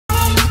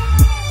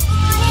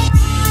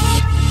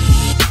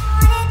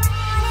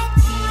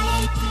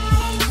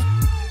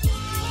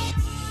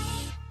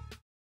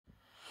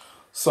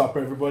Sup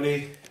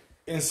everybody,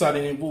 Inside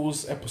the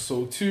Bulls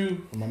episode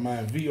 2, my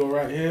man Vito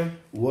right here.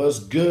 What's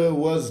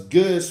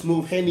good,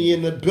 Smooth Henny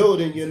in the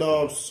building, you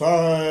know what I'm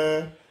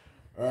saying?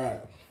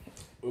 Alright,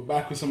 we're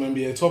back with some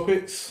NBA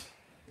topics.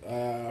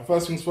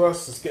 First things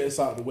first, let's get this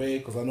out of the way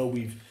because I know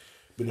we've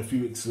been a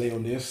few weeks late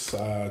on this.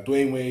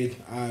 Dwayne Wade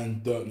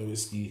and Dirk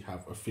Notwitzki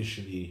have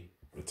officially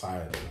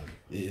retired, man.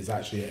 It is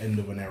actually the end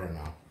of an era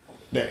now.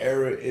 The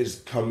era is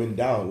coming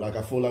down. Like,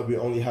 I feel like we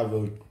only have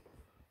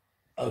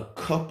a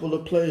couple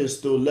of players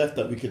still left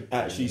that we can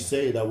actually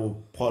say that were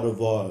part of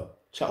our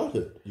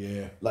childhood.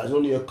 Yeah. Like, there's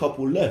only a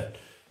couple left.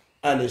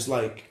 And it's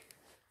like,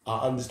 I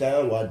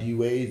understand why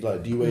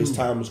D-Wade's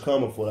time has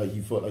come. I feel like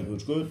he felt like it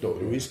was good. Dirk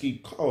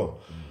Notwitzki, come on.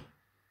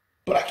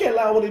 But I can't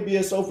lie, I want to be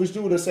a selfish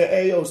dude and say,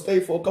 hey, yo, stay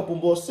for a couple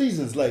more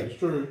seasons. Like, It's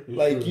true.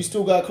 You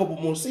still got a couple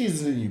more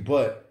seasons in you,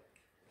 but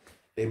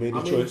they made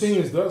the choice. The thing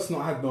is, Dirk's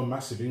not had no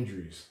massive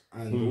injuries.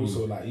 And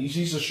also, like,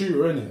 he's a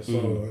shooter, innit?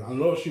 So, and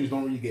a lot of shooters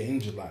don't really get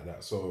injured like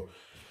that. So,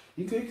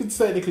 he could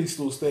technically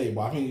still stay,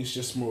 but I think it's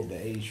just more of the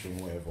age thing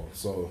or whatever.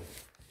 So,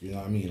 you know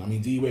what I mean? I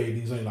mean, D-Wade,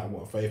 he's only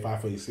like,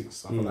 35,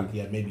 36. I feel like he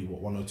had maybe,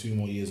 1 or 2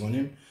 more years on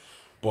him.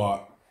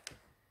 But,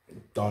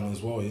 done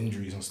as well,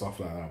 injuries and stuff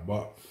like that.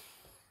 But,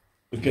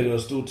 because there were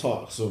still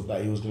talks of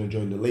that he was going to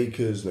join the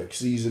Lakers next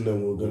season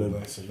and we're going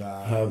to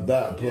have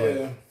that.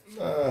 But,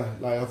 yeah.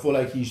 I feel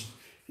like he's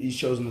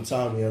chosen the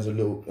time. He has a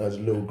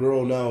little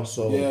girl now,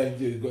 so yeah,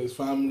 he's got his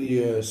family.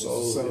 Yeah,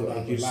 so settle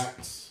down,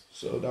 relax.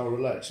 Settle down,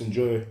 relax,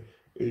 enjoy.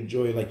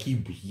 Like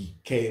he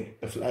came,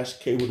 the Flash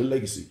came with a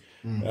legacy,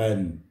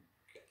 and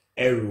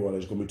everyone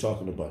is gonna be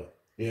talking about it.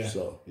 Yeah,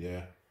 so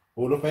yeah,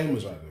 all the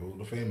famous right there, all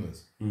the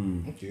famous.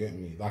 If you get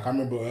me, like I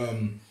remember,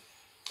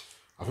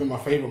 I think my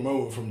favorite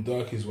moment from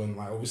Dirk is when,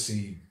 like,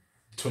 obviously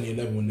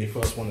 2011 when they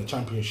first won the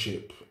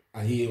championship,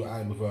 and he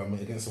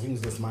with against I think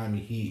it's against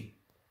Miami Heat,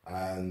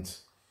 and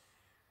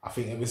I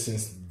think ever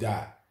since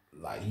that,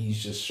 like,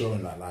 he's just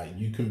showing that, like,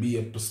 you can be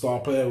a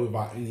star player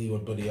without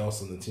anybody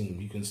else on the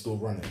team. You can still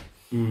run it.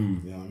 You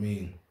know what I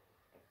mean?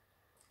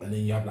 And then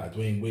you have, like,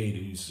 Dwayne Wade,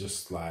 who's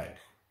just, like...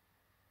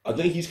 I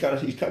think he's kind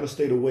of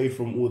stayed away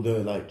from all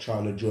the, like,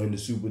 trying to join the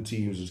super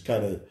teams. He's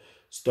kind of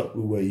stuck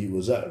with where he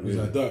was at, really. He's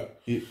like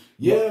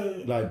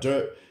Dirk. Like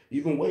Dirk,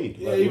 even Wade.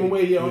 Yeah, even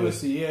Wade,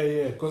 honestly,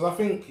 yeah. Because I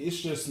think it's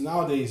just,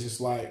 nowadays,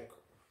 it's like,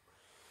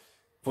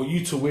 for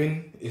you to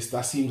win,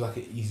 that seems like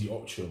an easy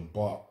option,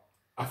 but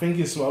I think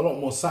it's a lot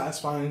more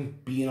satisfying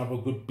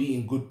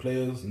beating good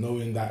players,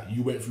 knowing that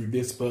you went through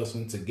this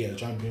person to get a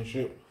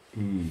championship.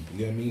 You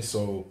get what I mean?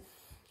 So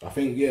I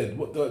think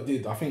what Dirk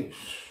did, I think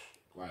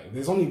like there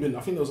was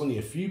only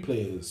a few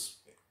players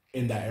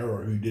in that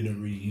era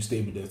who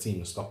stayed with their team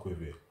and stuck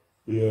with it.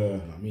 Yeah, you know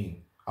what I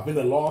mean? I think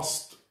the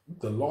last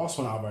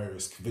one out of there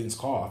is Vince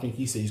Carter. I think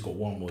he said he's got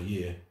 1 more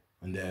year,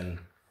 and then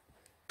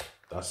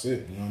that's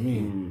it. You know what I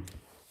mean?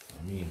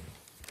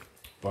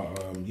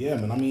 But yeah,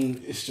 man. I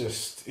mean,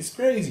 it's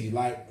crazy.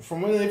 Like,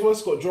 from when they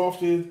first got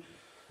drafted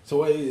to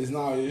where it is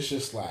now, it's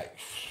just like,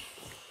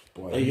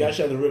 boy. And you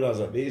actually have to realize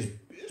that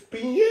it's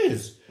been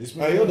years.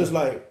 You're just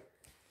like,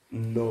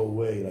 no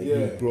way. Like,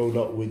 you've grown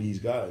up with these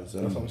guys.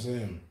 That's what I'm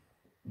saying.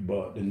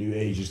 But the new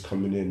age is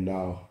coming in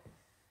now.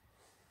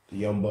 The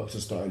young bucks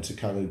are starting to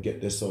kind of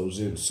get themselves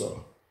in.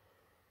 So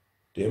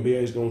the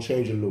NBA is going to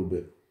change a little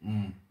bit.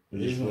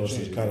 It's for us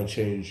to kind of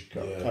change,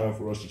 kind of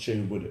for us to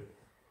change with it.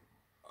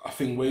 I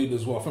think Wade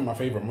as well. I think my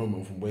favorite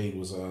moment from Wade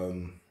was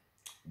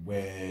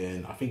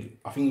when I think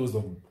it was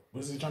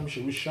the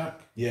championship with Shaq.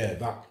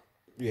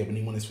 When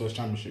he won his first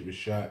championship with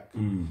Shaq.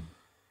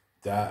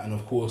 That, and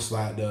of course,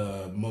 like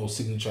the most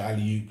signature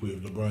alley-oop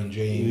with LeBron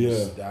James.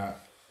 Yeah. That,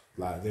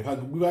 like, we've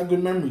had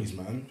good memories,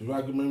 man. We've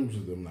had good memories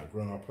with them, like,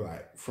 growing up,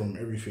 like, from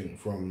everything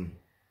from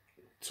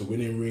to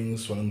winning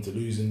rings, from them to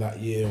losing that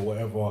year or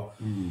whatever.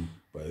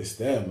 But it's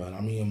there, man. I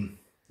mean,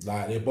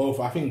 like,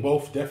 I think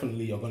both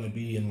definitely are going to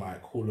be in,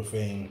 like, Hall of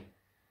Fame.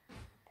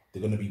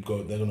 They're going to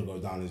go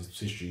down as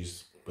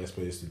history's best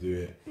players to do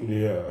it.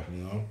 Yeah.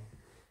 You know?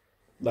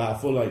 Like, I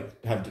feel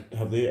like,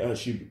 have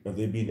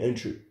they been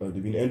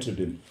entered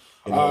in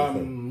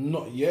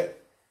not yet.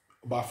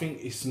 But I think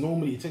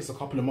it takes a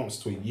couple of months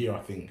to a year, I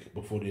think,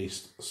 before they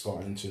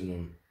start entering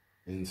them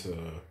into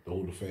the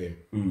Hall of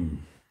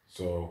Fame.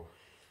 So,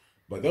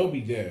 but they'll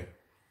be there.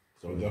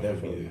 So they're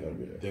definitely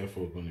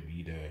therefore going to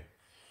be there.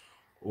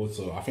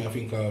 Also, I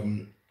think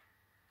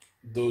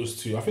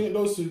those two,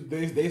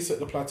 they set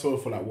the plateau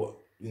for, like, what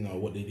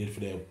they did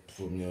for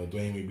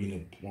Dwayne Wade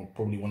being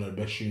probably one of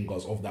the best shooting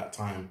guards of that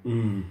time,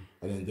 and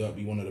then Dirk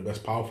be one of the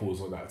best power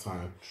forwards of that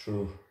time.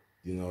 True.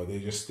 You know, they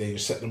just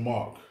set the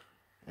mark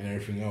and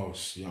everything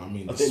else. You know what I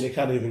mean? I think they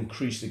kind of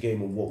increased the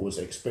game of what was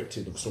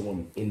expected of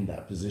someone in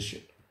that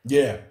position.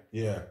 Yeah,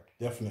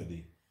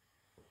 definitely.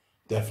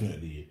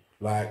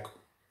 Like,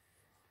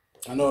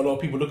 I know a lot of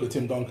people look at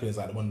Tim Duncan as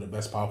like one of the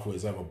best power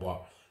forwards ever,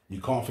 but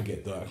you can't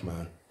forget Dirk,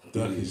 man.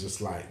 Dirk is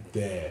just like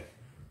there,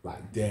 like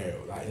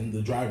in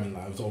the driving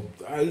line. So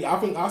I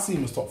think I see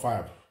him as top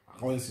 5. I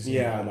honestly see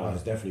him.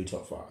 It's definitely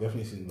top 5.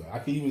 Definitely see him. I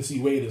can even see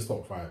Wade as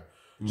top 5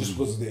 just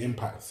because of the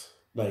impact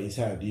like he's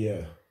had.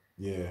 Yeah.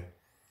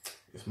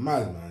 It's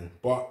mad, man.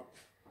 But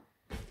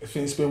I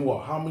think it's been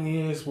what? How many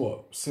years?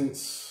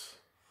 Since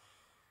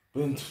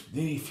been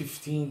nearly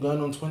 15,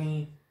 going on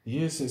 20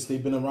 years since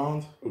they've been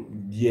around.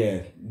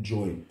 Yeah,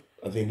 joint.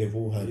 I think they've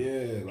all had.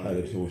 Yeah,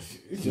 like you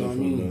know what I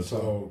mean.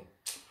 So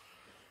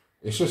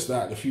it's just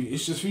that the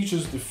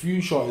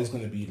future is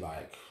going to be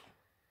like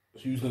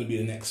who's going to be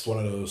the next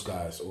one of those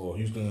guys, or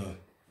who's going to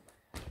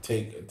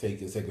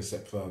take a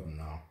step further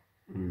now.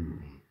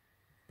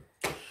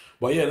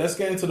 But yeah, let's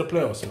get into the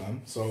playoffs,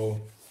 man.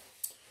 So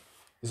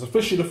it's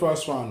officially the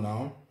first round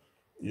now.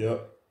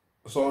 Yep.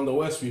 So on the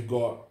West, we've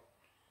got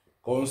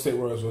Golden State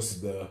Warriors versus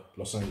the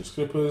Los Angeles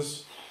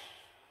Clippers.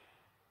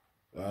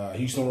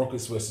 Houston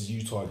Rockets versus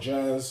Utah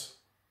Jazz.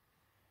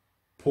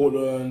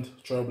 Portland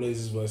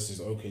Trailblazers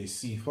versus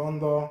OKC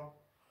Thunder.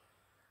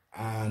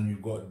 And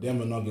we've got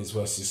Denver Nuggets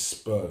versus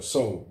Spurs.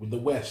 So with the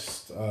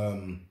West,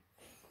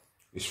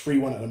 it's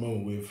 3-1 at the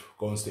moment with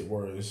Golden State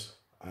Warriors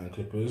and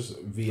Clippers.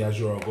 As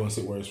you're a Golden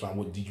State Warriors fan,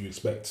 what did you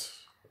expect?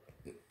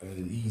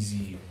 An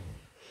easy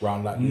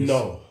round like this?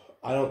 No,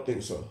 I don't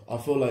think so. I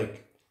feel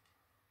like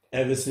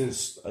ever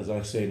since, as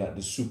I say, like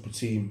the super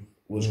team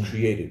was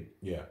created,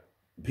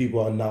 people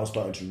are now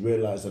starting to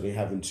realize that they're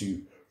having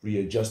to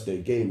readjust their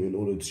game in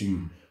order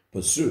to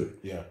pursue it.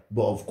 Yeah.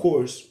 But of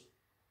course,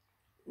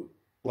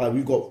 like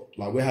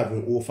we're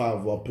having all 5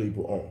 of our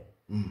people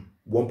on.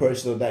 One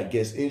person of that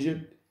gets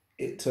injured,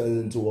 it turns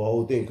into a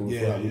whole thing. Because we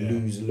feel like we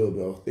lose a little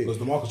bit of thing.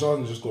 Because DeMarcus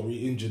Cousins just got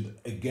re-injured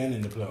again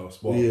in the playoffs.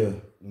 But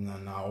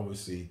now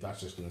obviously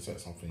that's just going to set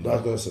something.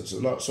 That's going to set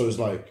something up. So it's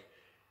like,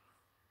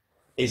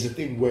 it's a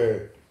thing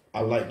where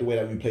I like the way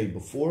that we played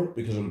before,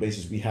 because on the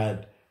basis we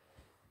had,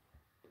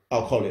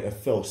 I'll call it a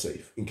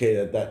fail-safe in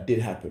case that did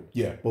happen.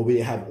 Yeah. But we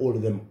have all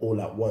of them all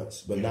at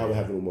once. But now we're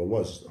having them all at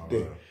once.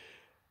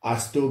 I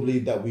still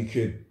believe that we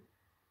could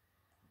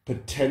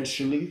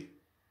potentially,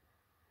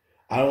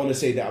 I don't want to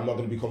say that I'm not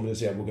going to be confident and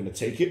say we're going to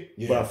take it,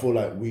 but I feel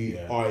like we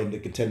are in the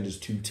contenders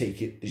to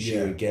take it this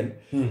year again.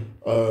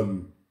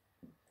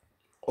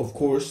 Of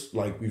course,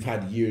 like we've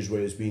had years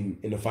where it's been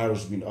in the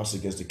finals, it's been us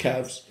against the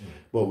Cavs,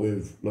 but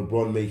with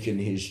LeBron making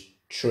his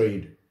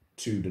trade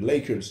to the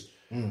Lakers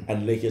and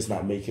the Lakers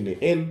not making it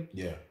in,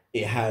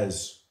 it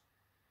has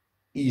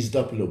eased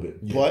up a little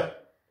bit.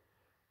 But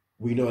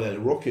we know that the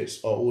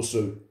Rockets are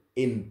also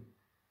in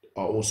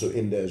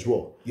there as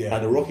well.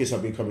 And the Rockets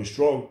have been coming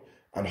strong,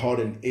 and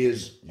Harden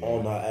is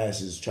on our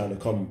asses trying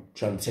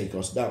to take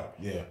us down.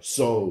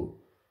 So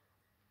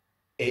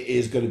it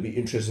is going to be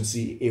interesting to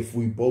see if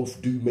we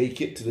both do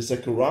make it to the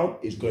second round.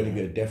 It's going to be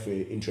a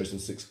definitely interesting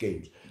 6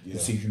 games to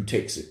see who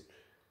takes it.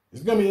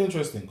 It's going to be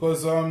interesting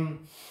because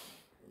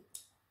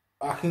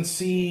I can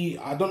see,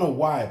 I don't know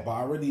why, but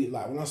I really,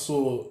 like, when I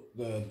saw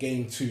the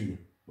game 2,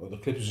 well, the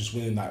Clippers just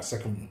winning that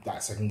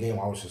second game,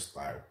 I was just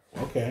like,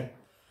 okay.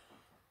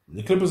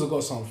 The Clippers have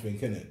got something,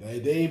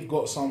 innit? They've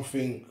got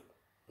something,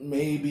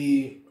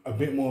 maybe a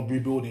bit more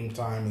rebuilding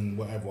time and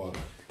whatever.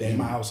 They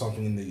might have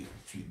something in the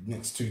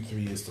next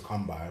 2-3 years to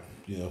come by,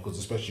 you know, because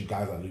especially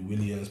guys like Lou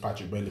Williams,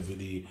 Patrick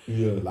Beverley,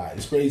 like,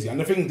 it's crazy.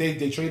 And the thing,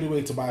 they traded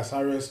away Tobias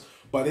Harris,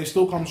 but they've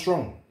still come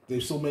strong.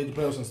 They've still made the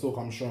playoffs and still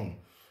come strong.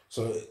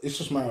 So it's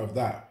just a matter of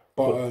that.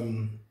 But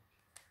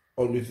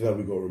only thing that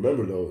we got to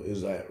remember though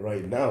is that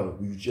right now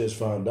we've just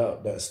found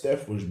out that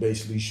Steph was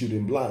basically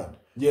shooting blind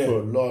for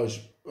a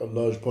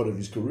large part of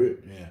his career.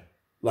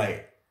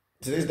 Like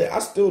to this day, I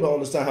still don't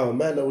understand how a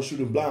man that was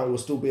shooting blind will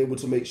still be able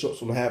to make shots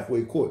from the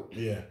halfway court.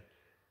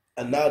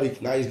 And now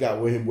he's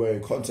got him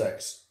wearing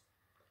contacts.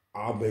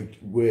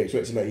 We're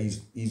expecting that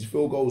his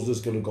field goals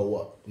just gonna go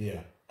up.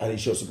 And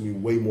his shots are gonna be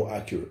way more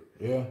accurate.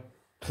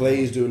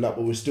 Clay's doing that,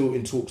 but we're still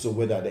in talks of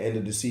whether at the end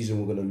of the season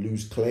we're going to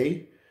lose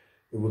Clay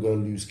and we're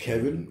going to lose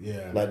Kevin.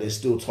 Like there's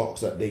still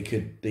talks that they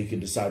could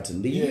decide to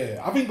leave.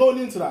 I've been going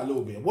into that a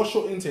little bit. What's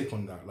your intake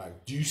on that?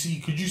 Like,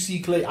 could you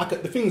see Clay?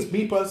 The thing is,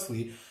 me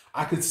personally,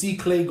 I could see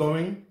Clay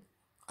going.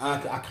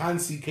 I can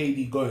see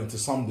KD going to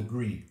some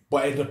degree,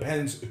 but it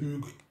depends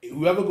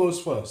whoever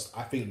goes first.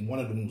 I think one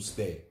of them will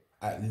stay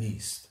at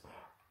least.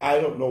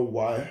 I don't know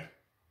why.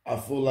 I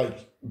feel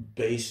like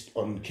based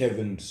on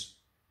Kevin's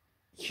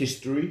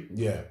history,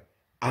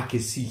 I can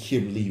see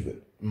him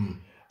leaving.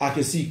 I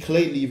can see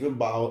Clay leaving,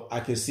 but I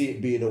can see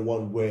it being the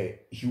one where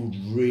he would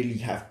really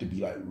have to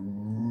be like,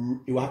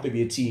 it would have to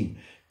be a team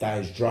that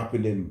is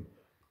dropping him,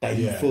 that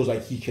he feels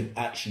like he can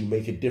actually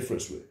make a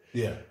difference with.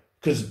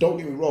 Because don't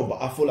get me wrong,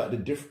 but I feel like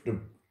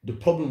the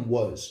problem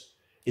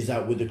is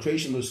that with the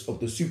creation of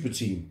the super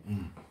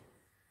team,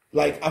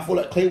 like I feel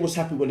like Clay was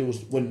happy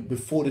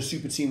before the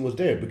super team was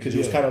there, because it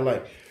was kind of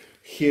like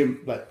him,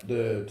 like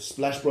the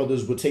Splash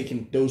Brothers were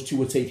taking, those two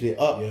were taking it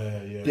up.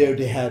 There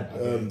they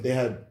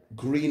had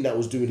Green that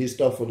was doing his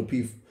stuff on the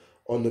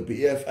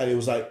BF, and it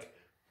was like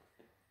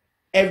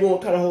everyone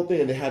kind of whole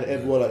thing, and they had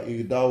everyone like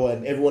Iguodala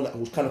and everyone that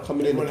was kind of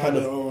coming everyone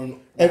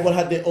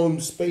had their own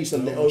space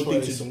and their own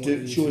thing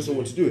to choose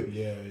what to do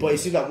it. But it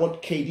seemed like once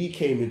KD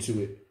came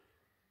into it,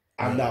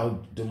 and now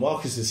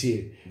DeMarcus is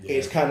here,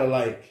 it's kind of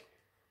like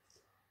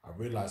I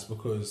realized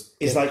because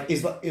it's like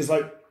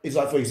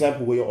for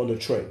example, where you're on a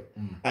train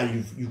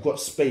and you've got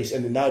space,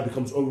 and then now it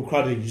becomes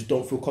overcrowded, and you just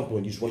don't feel comfortable,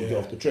 and you just want to get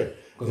off the train.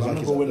 Because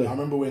I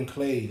remember when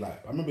Clay,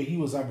 like, I remember he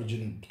was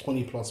averaging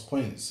 20+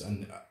 points,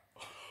 and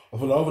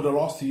over the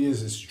last 2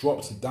 years, it's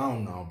dropped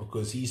down now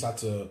because he's had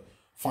to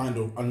find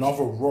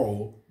another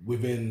role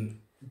within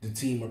the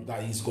team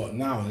that he's got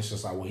now, and it's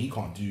just like, well, he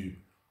can't do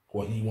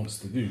what he wants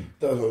to do.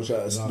 That's what I'm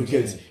trying to say.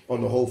 Because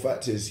on the whole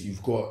fact is,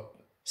 you've got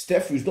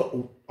Steph, who's not,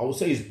 I would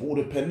say he's ball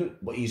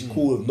dependent, but he's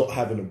cool with not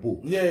having a ball.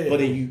 Yeah. But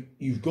then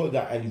you've got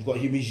that, and you've got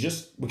him. He's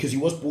just, because he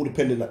was ball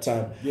dependent at that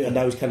time, and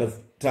now he's kind of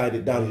tied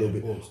it down a little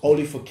bit.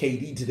 Only for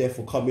KD to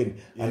therefore come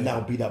in and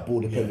now be that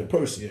ball dependent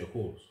person. Yeah, of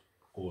course.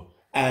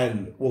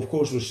 And well, of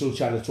course, we're still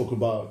trying to talk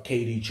about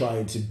KD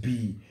trying to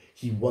be.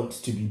 He wants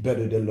to be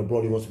better than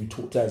LeBron. He wants to be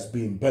talked as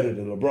being better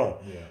than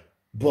LeBron. Yeah.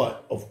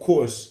 But of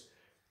course,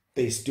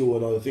 there's still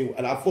another thing,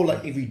 and I feel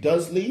like if he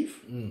does leave,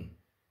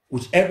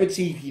 whichever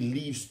team he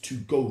leaves to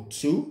go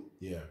to,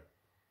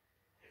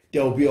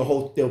 there'll be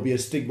a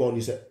stigma on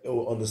his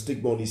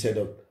head,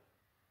 of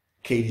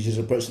KD's just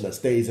a person that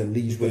stays and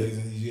leaves where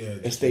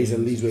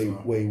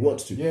he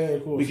wants to. Yeah,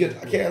 of course. Because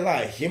I can't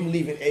lie, him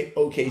leaving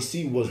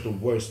OKC was the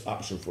worst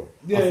option for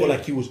him. I feel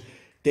like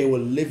they were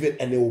living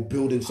and they were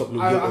building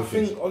something. I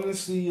think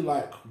honestly,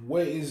 like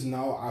where it is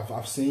now,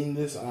 I've seen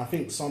this, and I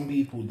think some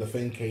people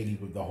defend KD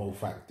with the whole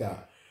fact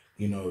that,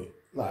 you know,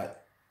 like,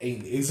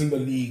 isn't the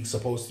league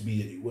supposed to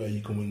be where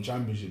you can win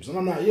championships? And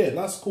I'm like, yeah,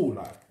 that's cool.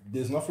 Like,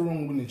 there's nothing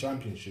wrong with winning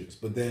championships,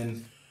 but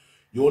then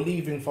you're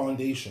leaving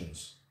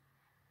foundations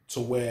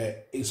to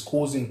where it's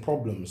causing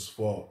problems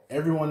for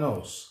everyone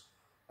else,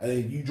 and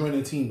then you join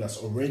a team that's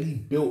already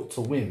built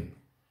to win.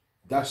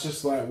 That's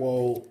just like,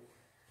 well,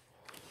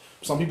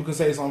 some people can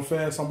say it's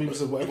unfair, some people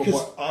say whatever.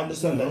 Because I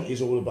understand that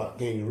it's all about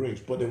gaining rings,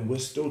 but then we're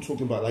still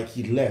talking about, like,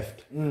 he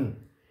left.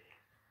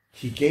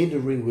 He gained a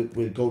ring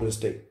with Golden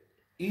State.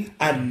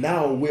 And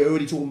now we're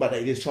already talking about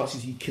that there's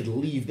chances he could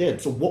leave then.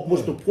 So what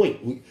was the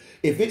point?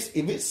 If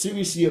it's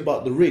seriously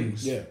about the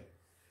rings,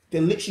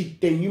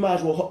 then you might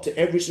as well hop to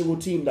every single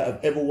team that have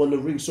ever won the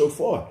ring so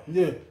far.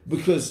 Yeah.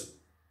 Because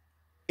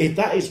if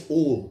that is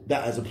all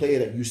that as a player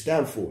that you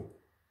stand for,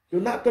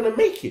 you're not gonna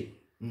make it.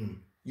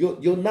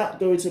 You're not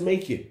going to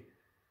make it.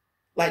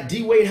 Like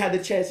D Wade had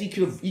the chance, he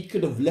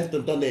could have left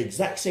and done the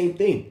exact same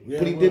thing,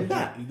 but he did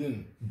not. He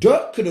didn't.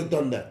 Dirk could have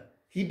done that.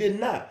 He did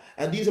not.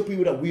 And these are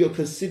people that we are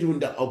considering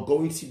that are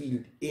going to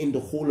be in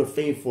the Hall of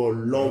Fame for a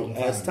long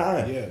ass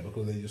time. Yeah,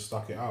 because they just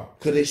stuck it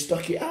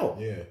out.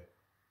 Yeah.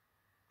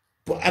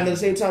 But and at the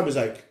same time, it's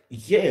like,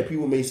 yeah,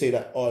 people may say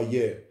that, oh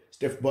yeah,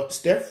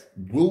 Steph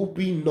will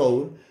be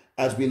known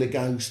as being the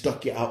guy who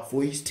stuck it out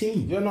for his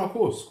team. Yeah, no, of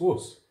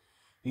course.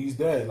 He's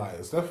there.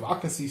 Like, Steph, I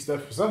can see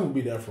Steph will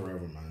be there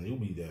forever, man. He'll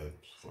be there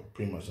for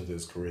pretty much until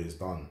his career is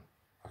done.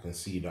 I can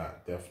see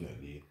that,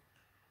 definitely.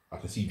 I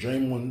can see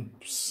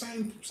Draymond,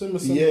 same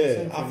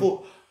thing. I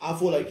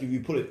feel like if you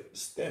put it,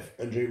 Steph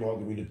and Draymond are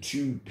going to be the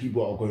two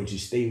people that are going to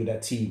stay with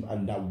that team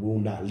and that will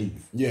not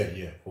leave. Yeah,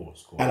 of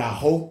course. And I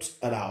hope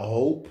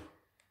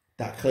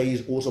that Clay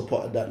is also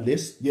part of that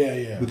list.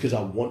 Yeah. Because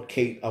I want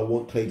Clay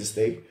to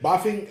stay. But I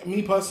think,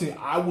 me personally,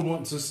 I would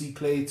want to see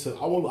Clay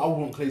I would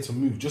want Clay to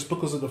move, just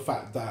because of the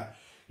fact that,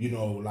 you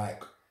know,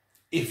 like,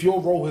 if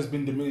your role has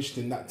been diminished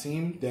in that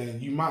team, then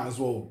you might as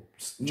well.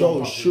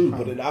 Joe, it's true,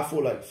 but then I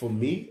feel like for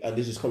me, and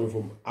this is coming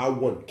from, I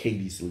want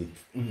KD to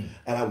leave.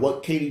 And I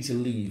want KD to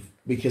leave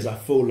because I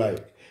feel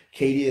like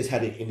KD has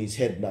had it in his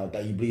head now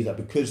that he believes that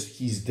because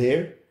he's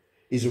there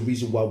is a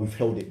reason why we've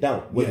held it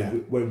down.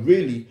 When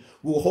really,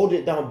 we were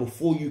holding it down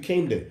before you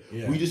came there.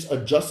 Yeah. We just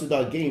adjusted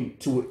our game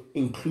to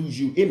include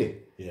you in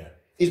it. Yeah.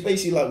 It's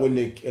basically like when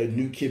a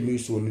new kid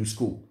moves to a new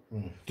school.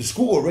 The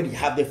school already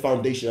have their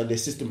foundation and their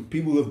system.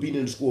 People who have been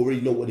in the school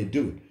already know what they're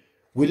doing.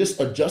 We're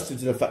just adjusting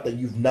to the fact that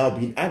you've now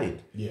been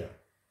added. Yeah.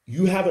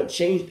 You haven't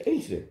changed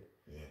anything.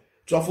 Yeah.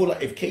 So I feel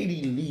like if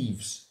KD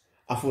leaves,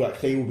 I feel like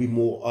Clay will be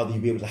more, he'll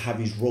be able to have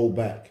his role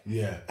back.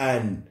 Yeah.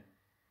 And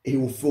he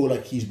will feel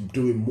like he's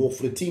doing more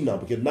for the team now,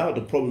 because now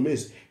the problem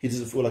is he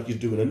doesn't feel like he's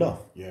doing enough.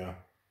 Yeah.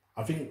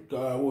 I think,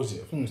 what was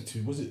it? I think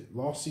it was was it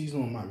last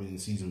season or it might have been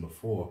the season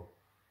before?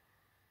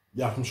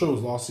 Yeah, I'm sure it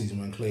was last season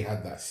when Clay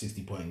had that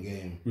 60-point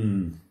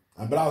game.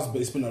 But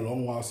it's been a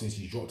long while since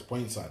he dropped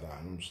points like that,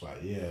 and I'm just like,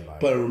 yeah.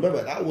 Like, but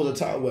remember, that was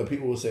a time where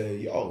people were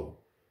saying, "Yo,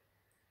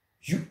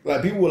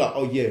 people were like,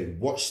 oh yeah,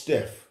 watch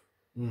Steph,"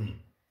 and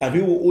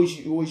people always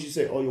used to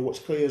say, "Oh, you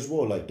watch Clay as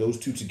well." Like those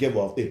two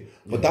together out there.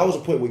 But that was a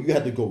point where you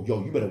had to go,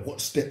 "Yo, you better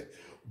watch Steph,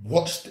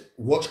 watch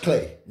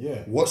Clay,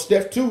 watch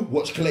Steph too,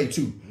 watch Clay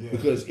too,"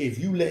 because if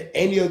you let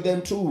any of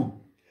them two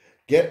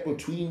get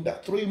between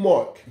that 3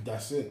 mark,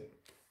 that's it.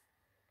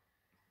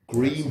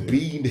 Green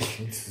bean.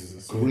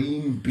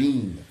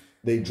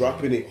 They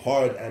dropping it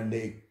hard and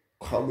they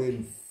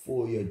coming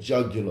for your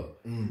jugular.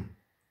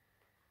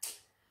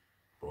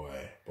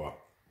 Boy, but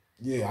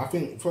yeah, I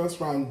think first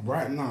round's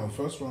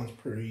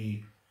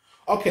pretty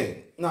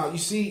okay. Now you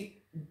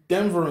see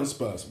Denver and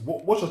Spurs.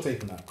 What's your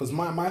take on that? Because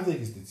my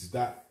take is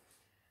that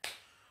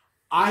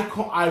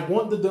I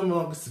want the Denver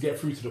Nuggets to get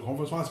through to the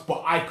conference finals,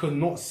 but I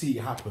cannot see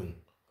it happen.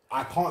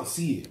 I can't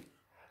see it.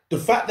 the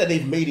fact that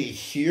they've made it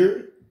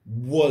here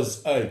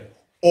was we're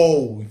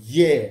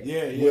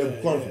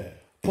confident.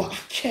 But I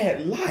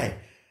can't lie.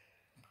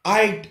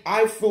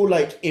 I feel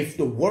like if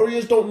the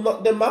Warriors don't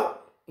knock them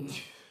out,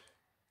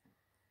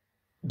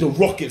 the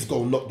Rockets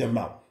gonna knock them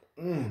out.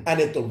 And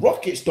if the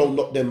Rockets don't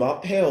knock them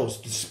out, hell,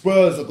 the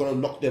Spurs are gonna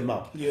knock them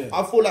out. Yeah.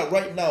 I feel like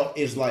right now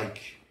is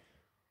like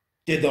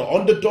they're the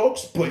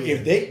underdogs, but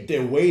if they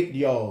wait,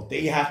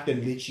 they have to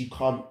literally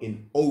come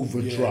in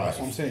overdrive. Yeah, that's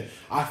what I'm saying.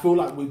 I feel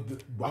like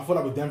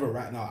with Denver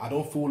right now, I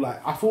feel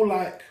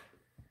like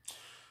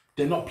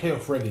they're not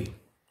playoff ready.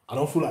 I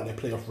don't feel like they're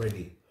playoff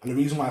ready. And the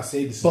reason why I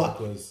say this is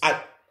because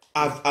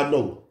I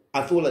know.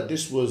 I feel like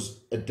this was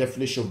a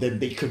definition of them.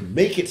 They could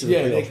make it to the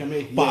playoffs. They can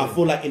make it. But I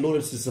feel like in order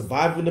to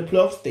survive in the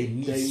playoffs, they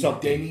need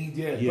something. They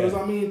need, Because,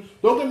 I mean,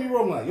 don't get me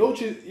wrong, like,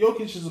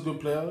 Jokic is a good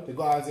player. They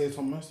got Isaiah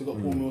Thomas. They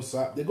got Paul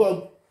Millsap. They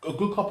got a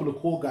good couple of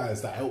core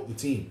guys that help the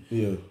team.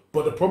 Yeah.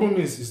 But the problem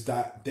is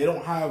that they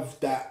don't have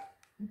that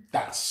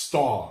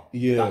star.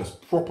 Yeah. That's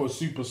proper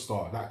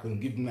superstar that can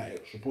give them that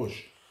extra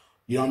push.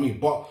 You know what I mean?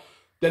 But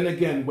then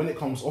again, when it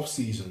comes off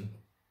season,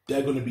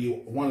 they're going to be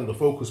one of the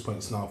focus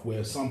points now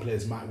where some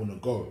players might want to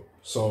go.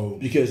 So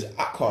because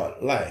I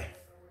can't lie,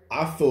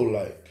 I feel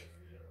like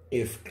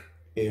if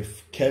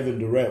Kevin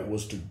Durant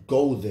was to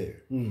go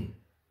there,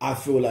 I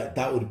feel like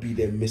that would be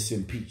their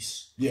missing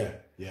piece. Yeah.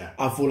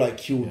 I feel like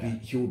he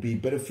will be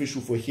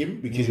beneficial for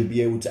him because he'll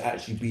be able to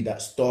actually be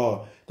that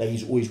star that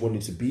he's always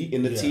wanted to be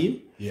in the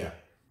team. Yeah.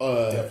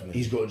 Definitely.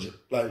 He's got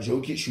like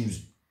Jokic,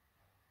 who's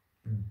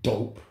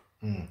dope,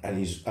 and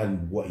he's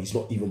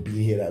not even been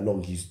here that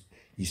long. He's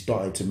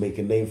starting to make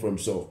a name for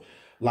himself.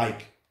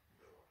 Like,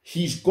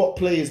 he's got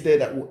players there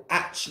that will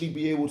actually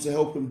be able to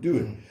help him do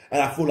it.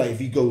 And I feel like if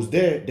he goes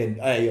there, then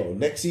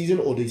next season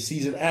or the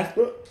season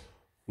after,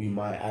 we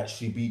might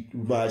actually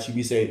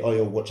be saying,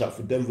 watch out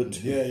for Denver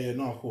too. Yeah,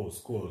 no, of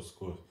course.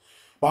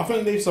 But I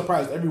think they've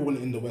surprised everyone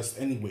in the West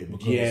anyway.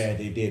 Because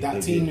they did.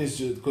 That team is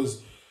just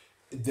because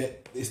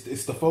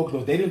it's the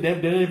focus. They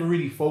never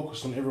really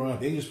focused on everyone else.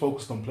 They just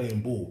focused on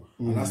playing ball,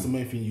 and that's the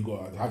main thing you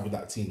got to have with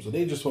that team. So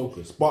they just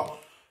focus. But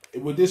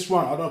with this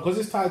run, I don't know, because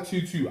it's tied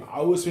 2-2. I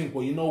always think,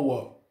 well, you know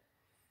what?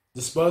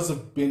 The Spurs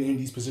have been in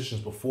these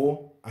positions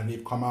before, and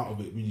they've come out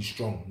of it really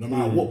strong. No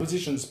matter what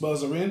position the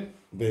Spurs are in,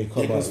 they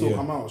can still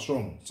come out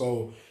strong.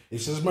 So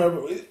it's just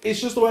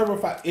a matter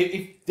of fact.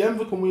 If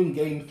Denver can win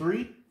Game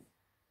 3,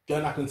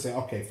 then I can say,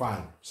 okay,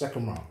 fine,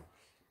 second round.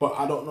 But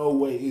I don't know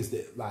where it is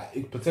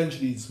that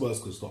potentially the Spurs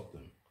could stop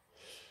them.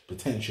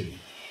 Potentially.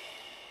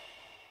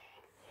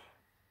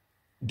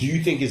 Do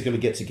you think it's going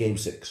to get to Game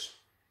 6?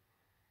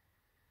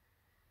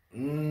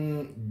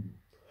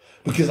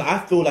 Because I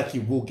feel like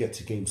it will get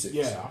to Game 6.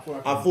 Yeah,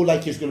 I feel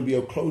like it's going to be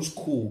a close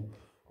call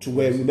to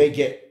where we may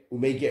get a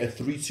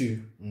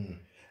 3-2,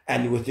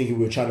 and we're thinking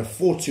we're trying to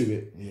 4-2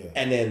 it,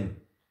 and then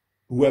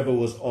whoever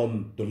was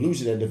on the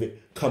losing end of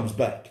it comes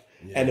back,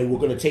 and then we're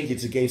going to take it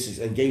to Game 6,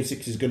 and Game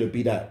 6 is going to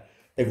be that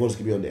everyone's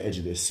going to be on the edge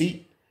of their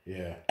seat,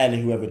 and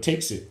then whoever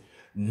takes it.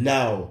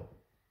 Now,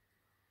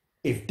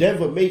 if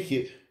Denver make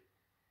it,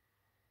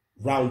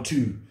 round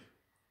 2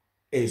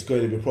 is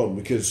going to be a problem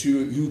because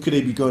who could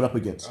they be going up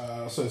against?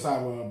 So it's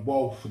either,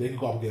 they could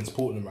go up against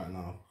Portland right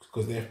now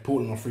because they're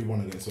Portland on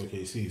 3-1 against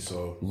OKC.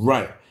 So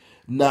right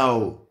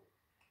now,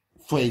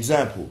 for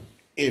example,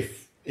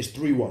 if it's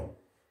 3-1,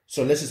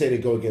 so let's just say they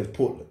go against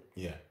Portland.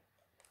 Yeah,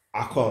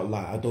 I can't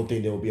lie. I don't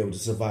think they will be able to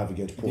survive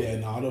against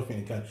Portland. Yeah, no, I don't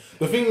think they can.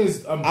 The thing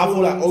is, I feel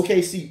like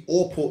OKC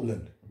or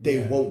Portland, they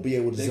won't be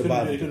able to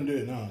survive. They couldn't do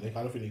it. No,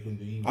 I don't think they can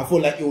do it. I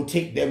feel like it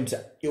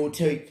will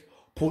take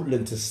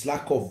Portland to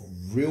slack off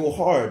real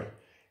hard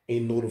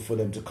in order for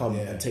them to come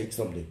and take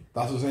something.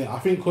 That's what I'm saying. I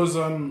think because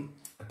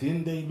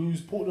didn't they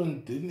lose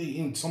Portland? Didn't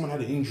they? Someone had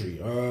an injury.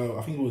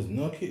 I think it was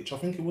Nurkic. I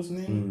think it was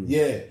his name.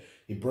 Yeah,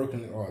 he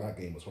broken. That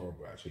game was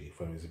horrible. Actually,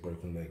 if it was a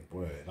broken leg,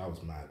 boy, that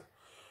was mad.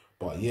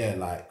 But yeah,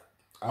 like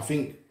I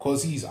think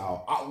because he's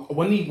out.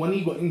 When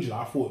he got injured,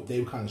 I thought they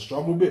would kind of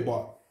struggle a bit,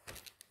 but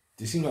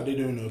it seems like they're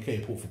doing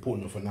okay for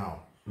Portland for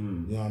now. You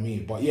know what I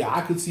mean? But yeah,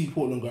 I could see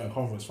Portland going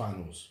conference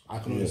finals. I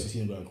can honestly see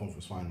them going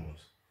conference finals.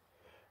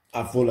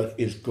 I feel like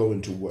it's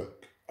going to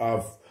work. I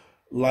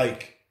feel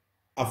like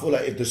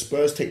if the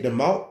Spurs take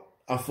them out,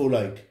 I feel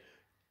like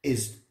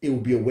it will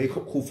be a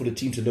wake-up call for the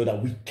team to know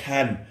that we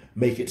can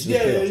make it to the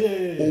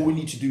playoffs. All we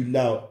need to do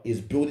now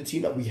is build a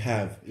team that we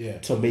have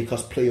to make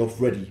us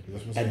playoff ready,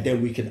 and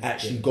then we can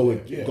actually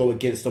go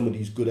against some of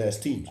these good-ass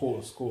teams.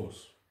 Of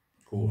course.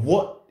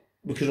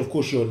 Because of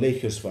course you're a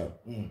Lakers fan.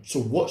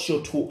 So what's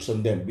your talks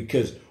on them?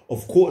 Because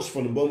of course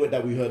from the moment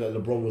that we heard that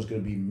LeBron was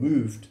going to be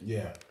moved,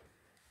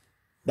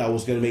 that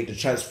was going to make the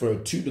transfer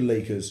to the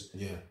Lakers,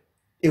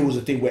 it was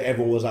a thing where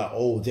everyone was like,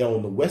 oh, they're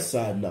on the west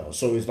side now.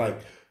 So it's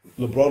like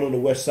LeBron on the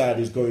west side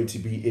is going to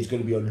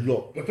be a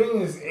lot. The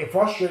thing is, it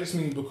frustrates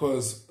me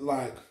because,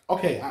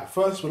 at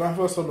first, when I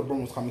first heard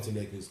LeBron was coming to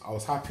Lakers, I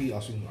was happy. I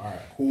was thinking, all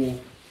right, cool.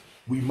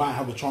 We might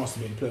have a chance to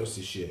make the playoffs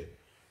this year.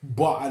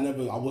 But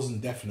I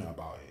wasn't definite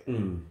about it.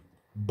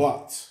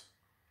 But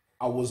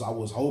I was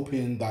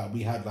hoping that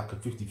we had like a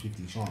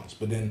 50-50 chance.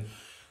 But then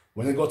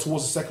when it got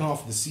towards the second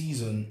half of the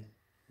season,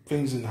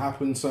 things didn't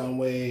happen a certain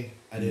way,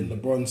 and then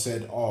LeBron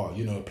said, "Oh,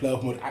 you know,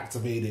 playoff mode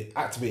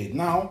activated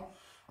now,"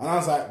 and I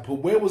was like, "But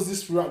where was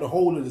this throughout the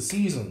whole of the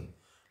season?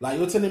 Like,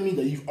 you're telling me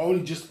that you've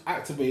only just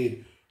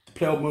activated the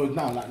playoff mode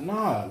now? Like,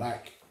 nah,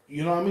 like,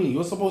 you know what I mean?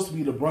 You're supposed to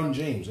be LeBron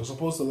James. You're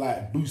supposed to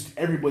like boost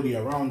everybody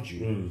around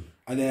you,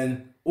 and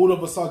then all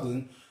of a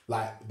sudden."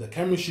 Like, the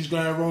chemistry's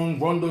going wrong.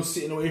 Rondo's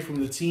sitting away from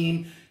the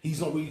team.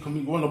 He's not really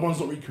LeBron's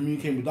not really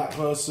communicating with that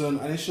person,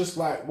 and it's just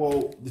like,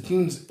 well, the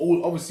team's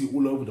obviously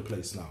all over the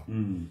place now.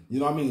 You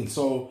know what I mean?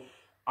 So,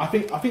 I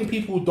think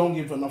people don't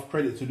give enough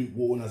credit to Luke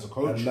Walton as a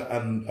coach,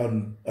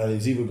 and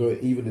it's even going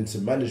into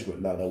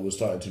management now that we're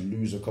starting to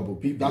lose a couple of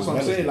people. That's what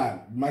I'm saying.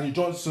 Like, Magic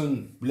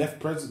Johnson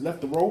left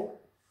the role.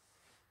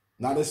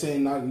 Now they're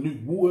saying that Luke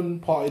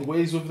Walton parted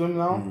ways with them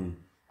now.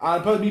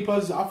 And personally,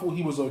 I thought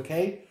he was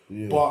okay,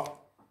 but.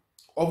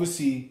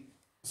 Obviously,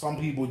 some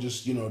people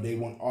just, you know, they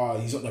want,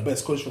 he's not the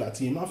best coach for that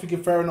team. I'm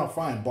thinking, fair enough,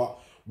 fine, but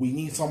we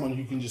need someone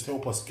who can just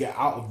help us get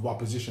out of our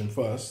position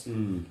first.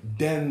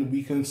 Then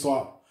we can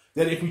start.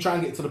 Then if we try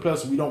and get to the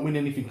playoffs and we don't win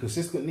anything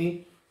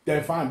consistently,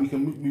 then fine, we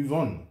can move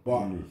on.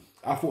 But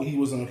I thought he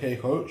was an okay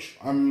coach.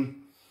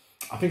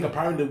 I think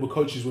apparently what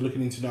coaches were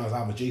looking into now is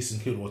either Jason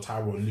Kidd or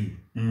Tyronn Lue.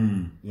 You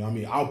know what I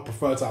mean? I would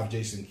prefer to have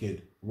Jason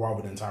Kidd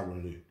rather than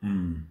Tyronn Lue.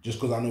 Just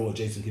because I know what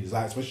Jason Kidd is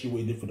like, especially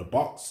what he did for the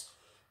Bucks.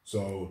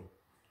 So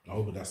I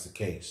hope that's the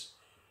case.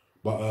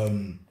 But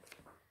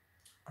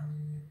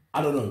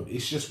I don't know.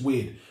 It's just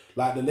weird.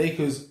 Like, the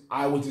Lakers,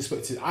 I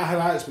had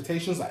high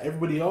expectations like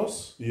everybody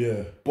else.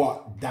 Yeah.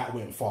 But that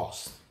went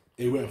fast.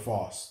 It went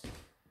fast.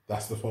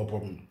 That's the whole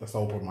problem. That's the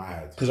whole problem I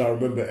had. Because I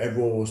remember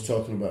everyone was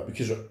talking about,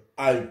 because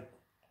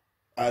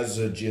as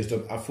a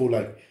GSW, I feel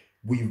like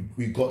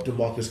we got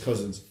DeMarcus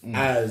Cousins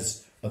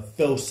as a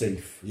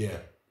fail-safe. Yeah.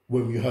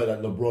 When we heard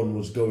that LeBron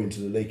was going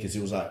to the Lakers,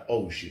 it was like,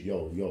 oh shit,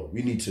 yo,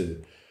 we need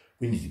to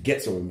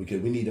get someone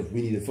because we need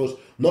a first.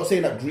 Not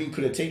saying that Green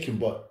couldn't take him,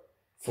 but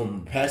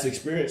from past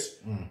experience,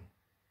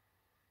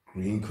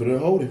 Green couldn't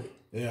hold him.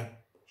 Yeah,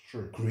 it's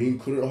true. Green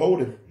couldn't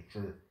hold him. It's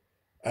true.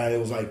 And it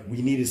was like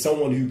we needed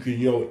someone who could,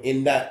 you know,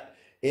 in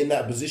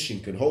that position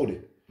could hold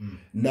it.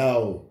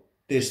 Now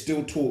there's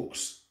still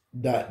talks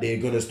that they're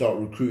gonna start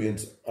recruiting.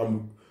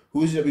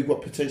 Who is it we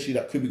got potentially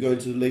that could be going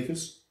to the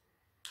Lakers?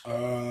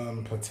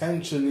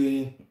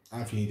 Potentially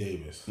Anthony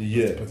Davis.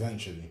 Yeah,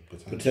 potentially.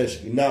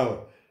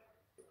 Now,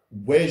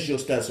 where's your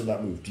stance on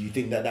that move? Do you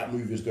think that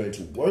move is going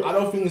to work? I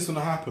don't think it's going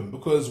to happen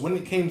because when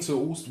it came to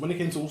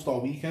All-Star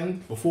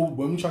Weekend,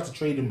 when we tried to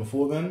trade him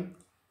before then,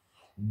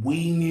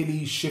 we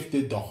nearly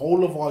shifted the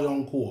whole of our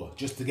young core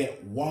just to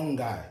get one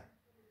guy,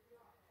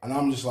 and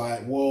I'm just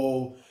like,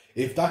 well,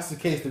 if that's the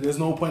case, then there's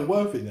no point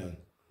worth it then.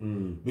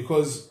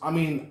 Because I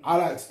mean, I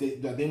liked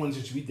that they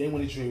wanted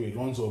to trade with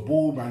Lonzo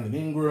Ball, Brandon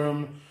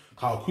Ingram,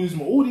 Kyle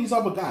Kuzma, all these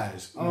other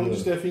guys, and I'm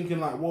just there thinking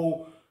like,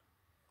 well,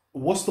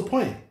 what's the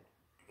point?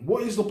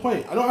 What is the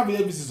point? I know Anthony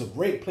Davis is a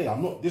great player.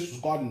 I'm not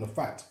disregarding the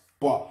fact,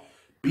 but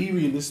be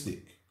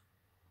realistic.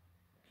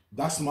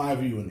 That's my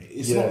view on it.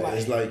 It's not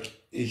like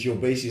it's your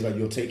basis. Like,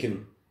 you're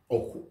taking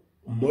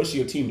most of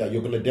your team that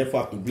you're gonna definitely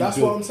have to rebuild. That's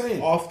what I'm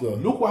saying. After,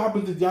 look what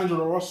happened to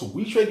D'Angelo Russell.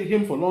 We traded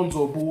him for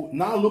Lonzo Ball.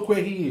 Now look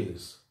where he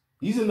is.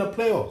 He's in the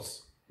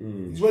playoffs.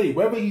 He's ready.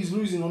 Whether he's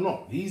losing or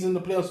not, he's in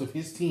the playoffs with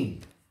his team.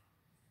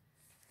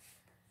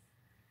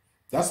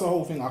 That's the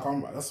whole thing.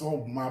 That's the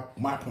whole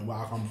my point where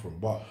I come from.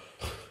 But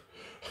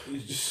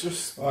it's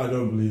just I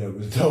don't believe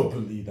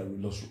that we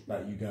lost.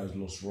 That you guys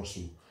lost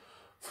Russell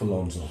for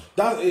Lonzo.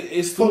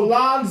 It's for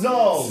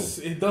Lonzo.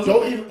 It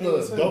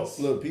doesn't.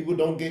 Look. People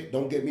don't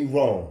get me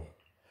wrong.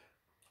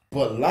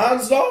 But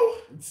Lonzo,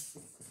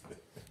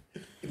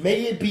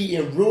 may it be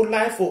in real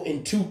life or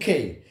in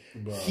 2K,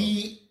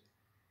 he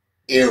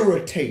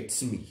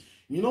irritates me.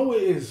 You know what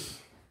it is?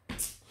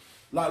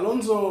 Like,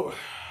 Lonzo,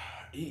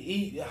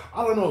 he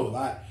I don't know.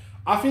 Like,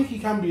 I think he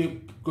can be a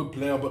good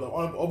player, but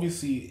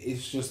obviously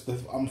it's just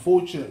that,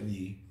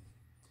 unfortunately,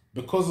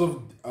 because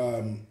of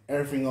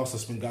everything else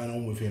that's been going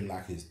on with him,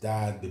 like his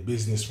dad, the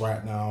business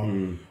right now,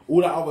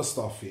 all that other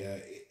stuff,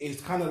 it's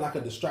kind of like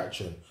a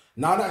distraction.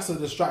 Now that's a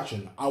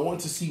distraction. I want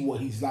to see what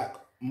he's like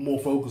more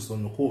focused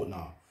on the court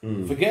now.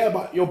 Forget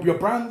about your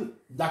brand,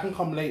 that can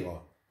come later.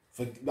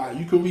 Like,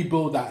 you can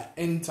rebuild that at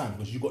any time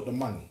because you got the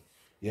money.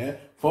 Yeah?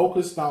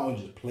 Focus now on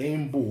just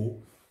playing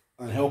ball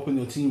and helping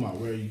your team out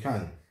where you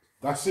can.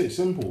 That's it.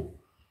 Simple.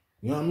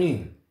 You know what I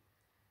mean?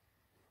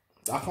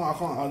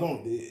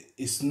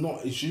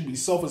 It should be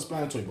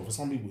self-explanatory, but for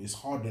some people it's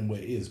harder than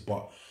where it is.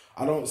 But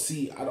a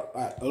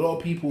lot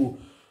of people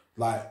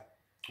were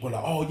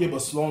like, oh yeah,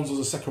 but Lonzo's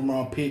a second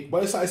round pick.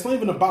 But it's not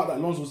even about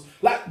that. Lonzo's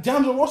like,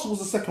 D'Angelo Russell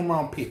was a second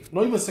round pick.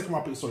 Not even a second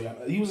round pick, sorry.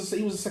 He was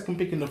a second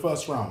pick in the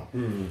first round.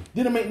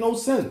 Didn't make no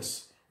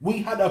sense. We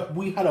had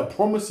a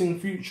promising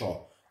future.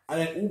 And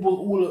then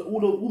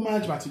all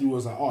management had to do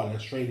was like, oh,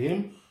 let's trade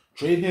him,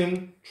 trade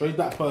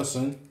that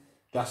person.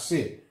 That's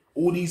it.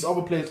 All these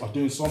other players are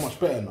doing so much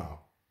better now.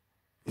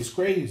 It's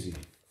crazy.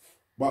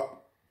 But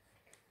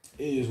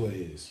it is what it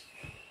is.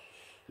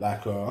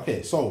 Like,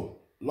 okay, so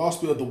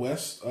last bit of the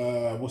West,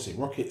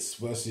 Rockets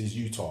versus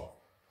Utah.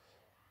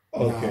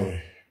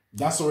 Okay.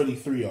 That's already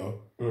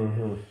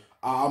 3-0.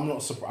 I'm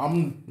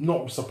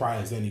not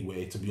surprised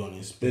anyway, to be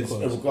honest. Because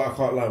I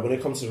can't lie. When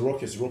it comes to the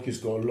Rockets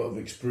got a lot of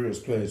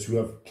experienced players who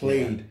have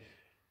played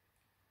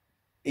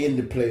in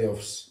the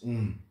playoffs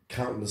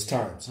countless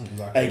times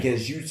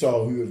against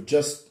Utah, who have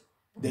just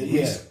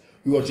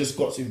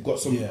got some.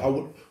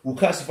 We'll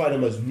classify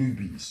them as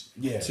newbies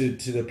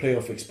to the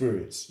playoff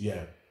experience.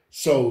 Yeah.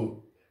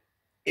 So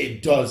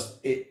it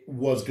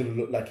was going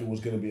to look like it was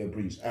going to be a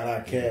breeze, and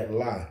I can't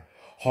lie.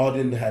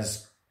 Harden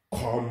has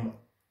come.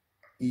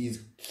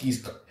 He's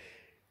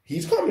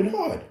coming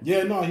hard.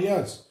 Yeah, no, he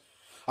has.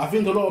 I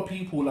think a lot of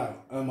people, like,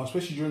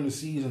 especially during the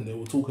season, they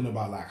were talking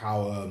about like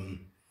how,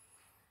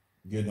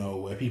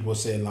 where people were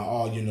saying like,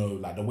 oh,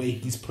 like the way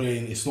he's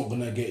playing, it's not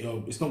gonna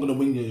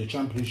win you the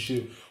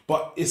championship,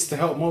 but it's to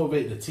help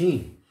motivate the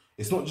team.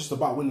 It's not just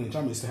about winning the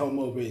championship; it's to help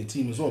motivate the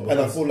team as well. And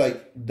I feel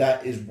like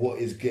that is what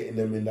is getting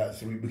them in that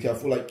 3. Because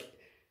I feel like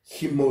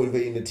him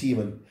motivating the team,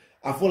 and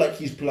I feel like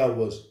his plan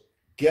was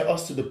get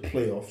us to the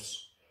playoffs.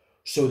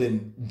 So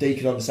then they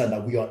can understand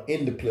that we are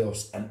in the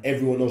playoffs and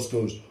everyone else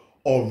goes,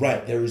 all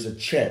right, there is a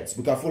chance.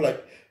 Because I feel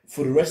like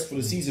for the rest of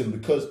the season,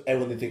 because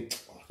everyone they think,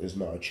 there's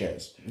not a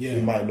chance.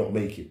 We might not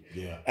make it.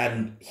 Yeah.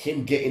 And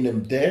him getting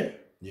them there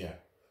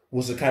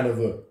was a kind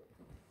of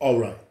all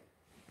right,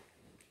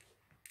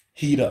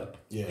 heat up.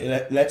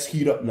 Yeah. Let's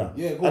heat up now.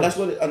 Yeah, and that's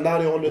what. And now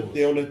they're on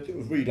the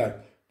three.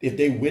 Like if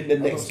they win the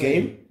next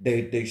game,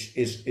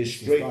 it's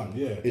straight.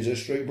 It's a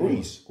straight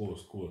breeze. Of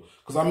course.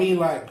 Because I mean,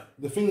 like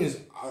the thing is,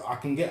 I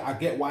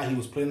get why he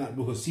was playing that,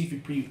 because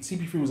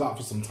CP3 was out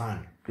for some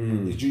time.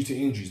 It's due to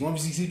injuries. And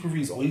obviously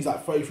CP3 he's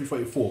like 33,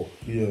 34.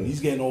 Yeah,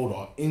 he's getting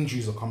older.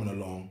 Injuries are coming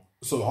along.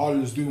 So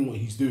Harden's doing what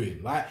he's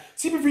doing. Like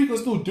CP3 can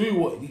still do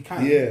what he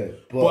can. Yeah,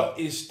 but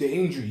it's the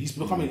injury. He's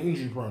becoming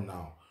injury prone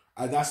now,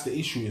 and that's the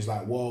issue. Is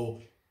like,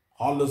 well,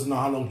 Harden doesn't know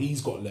how long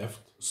he's got left,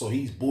 so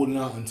he's balling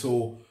out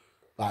until.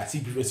 Like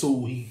CP3,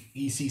 so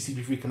he sees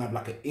CP3 can have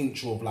like an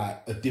inch of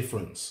like a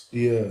difference.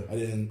 Yeah.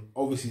 And then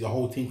obviously the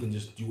whole team can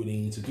just do what they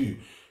need to do.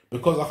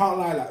 Because I can't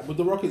lie, like with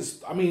the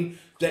Rockets, I mean,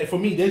 for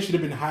me, they should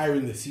have been higher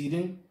in the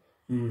seeding.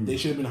 They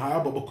should have been higher,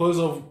 but because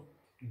of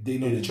they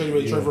traded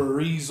away Trevor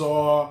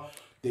Ariza,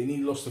 they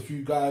lost a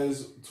few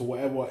guys to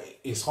whatever.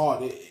 It's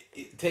hard.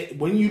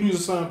 When you lose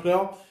a certain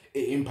player,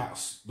 it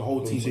impacts the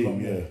whole team a lot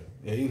more.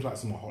 It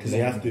impacts them a whole lot. Because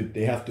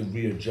they have to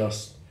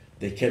readjust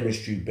their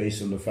chemistry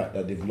based on the fact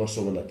that they've lost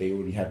someone that they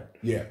already had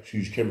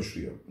huge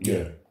chemistry on. Yeah,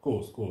 of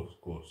course.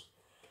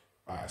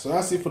 Alright, so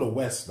that's it for the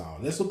West now.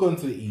 Let's look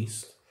into the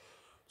East.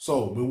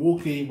 So,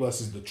 Milwaukee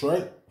versus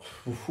Detroit.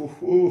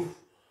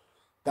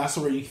 That's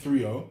already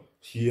 3-0.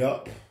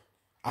 Yep.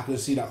 I can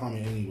see that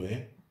coming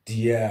anyway.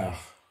 Yeah.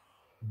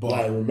 But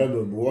I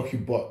remember Milwaukee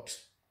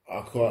Bucks,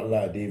 I can't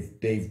lie,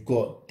 they've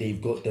got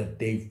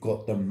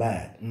the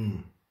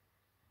man.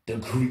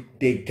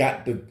 They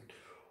got the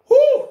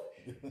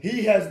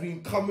he has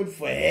been coming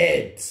for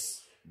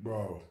heads,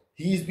 bro.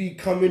 He's been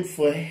coming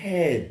for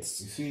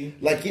heads. You see,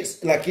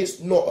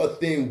 it's not a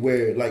thing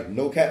where like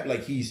no cap.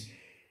 Like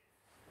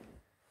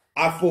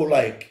I feel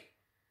like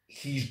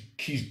he's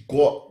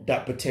got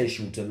that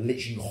potential to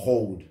literally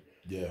hold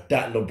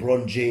that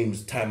LeBron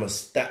James type of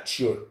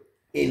stature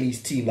in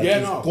his team. Like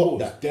he's got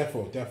that.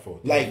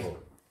 Defo. Like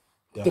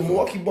the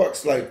Milwaukee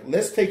Bucks. Like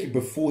let's take it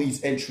before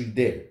his entry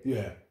there.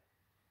 Yeah.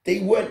 They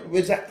weren't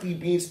exactly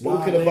being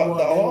spoken about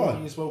that hard.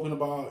 Being spoken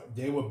about.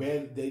 They were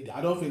bad.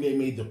 I don't think they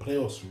made the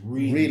playoffs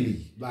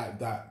really like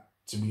that,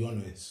 to be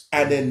honest.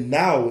 And then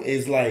now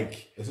it's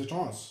like it's a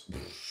chance,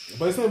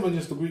 but it's not even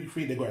just the Greek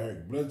Freak. They got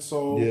Eric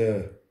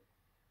Bledsoe,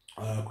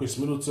 Chris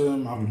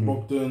Middleton, Malcolm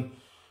Brogdon,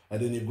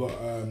 and then they've got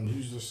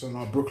who's the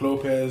son? Brook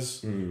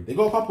Lopez. They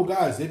got a couple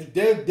guys.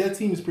 Their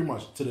team is pretty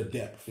much to the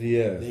depth.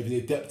 Yeah,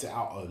 they've depthed it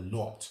out a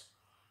lot.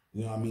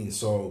 You know what I mean?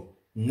 So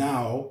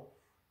now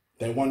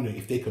they're wondering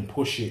if they can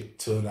push it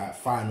to that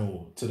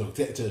final, to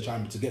get to a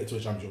championship,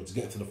 to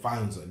get to the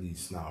finals at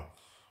least now.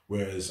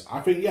 Whereas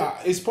I think,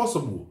 it's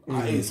possible.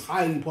 It's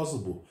highly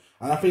possible.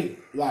 And I think,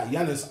 like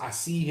Giannis, I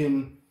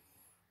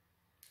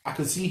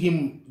can see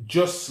him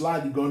just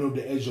slightly going over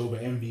the edge over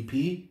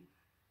MVP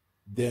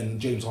than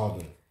James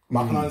Harden.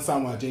 But I can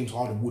understand why James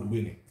Harden would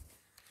win it.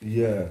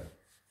 Yeah.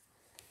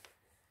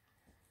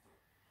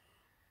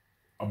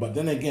 But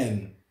then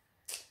again,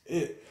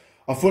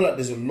 I feel like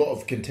there's a lot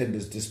of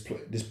contenders this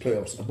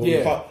playoffs,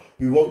 but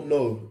we won't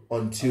know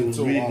until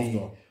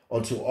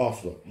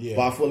after. Yeah.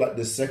 But I feel like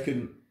the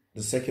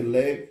second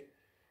leg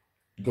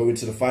going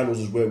to the finals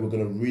is where we're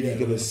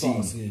gonna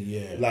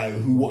see like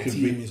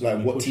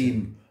what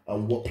team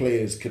and what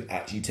players could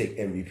actually take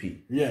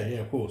MVP. Yeah,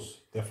 of course,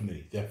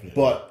 definitely.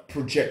 But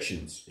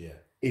projections. Yeah.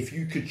 If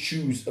you could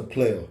choose a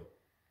player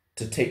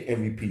to take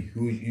MVP,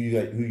 who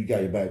you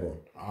got your bag on?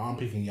 I'm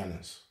picking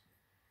Giannis.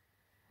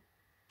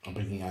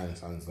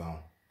 Hands down.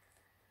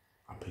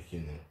 I'm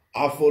picking him.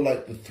 I feel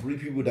like the three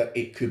people that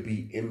it could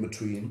be in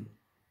between,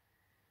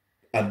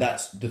 and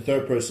that's the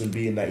third person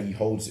being that he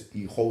holds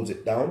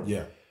it down.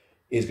 Yeah,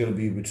 is going to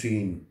be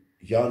between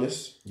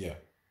Giannis,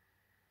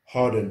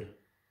 Harden,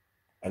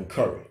 and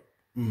Curry.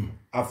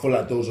 I feel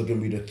like those are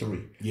going to be the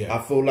three. Yeah,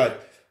 I feel like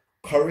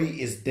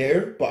Curry is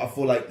there, but I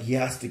feel like he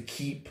has to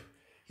keep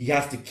the heat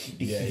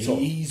up.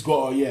 He's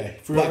got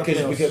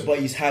But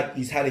he's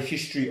had a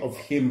history of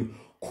him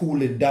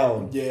cooling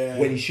down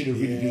when he should have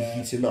really been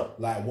heating up.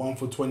 Like 1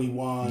 for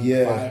 21,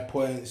 5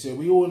 points. Yeah,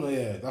 we all know.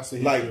 Yeah, that's the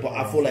history. But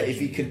I feel like if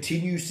he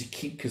continues to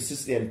keep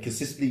consistently and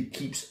consistently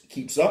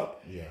keeps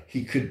up,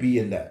 he could be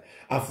in that.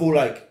 I feel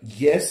like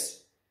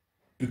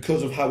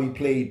because of how he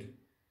played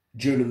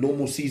during the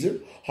normal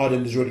season,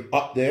 Harden is already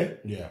up there.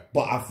 Yeah,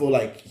 but I feel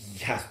like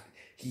it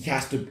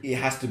has to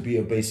be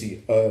a breeze.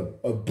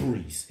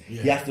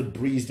 Yeah. He has to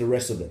breeze the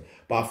rest of them.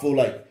 But I feel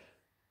like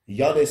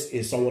Giannis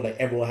is someone that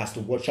everyone has to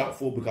watch out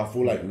for, because I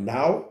feel like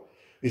now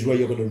is where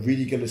you're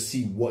really gonna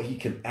see what he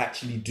can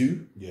actually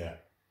do. Yeah.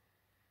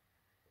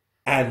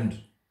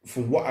 And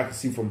from what I can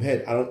see from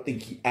head, I don't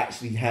think he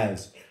actually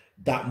has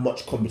that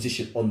much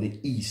competition on the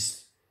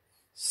East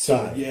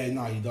side.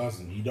 He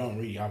doesn't. He don't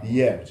really have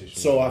competition.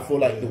 So I feel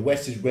like the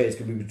West is where it's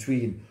gonna be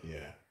between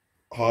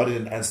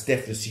Harden and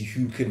Steph to see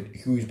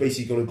who's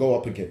basically gonna go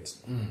up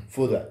against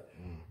for that.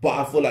 But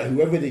I feel like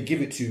whoever they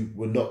give it to,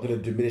 we're not going to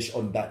diminish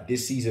on that.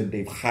 This season,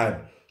 they've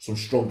had some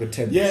strong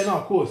contenders. Yeah, no,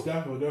 of course.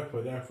 Therefore.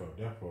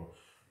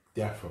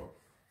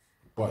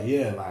 But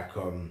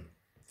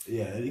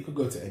he could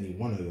go to any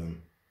one of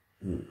them.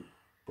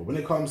 But when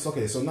it comes,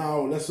 so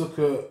now let's look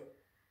at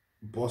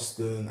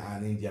Boston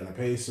and Indiana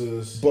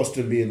Pacers.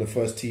 Boston being the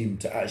first team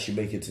to actually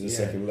make it to the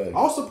second leg.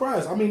 I was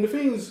surprised. I mean, the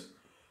thing is,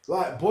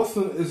 like,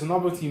 Boston is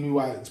another team who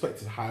I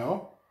expected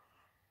higher.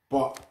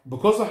 But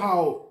because of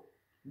how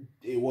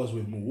it was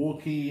with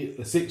Milwaukee,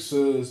 the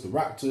Sixers, the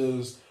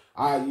Raptors,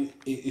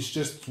 it's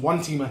just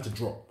one team had to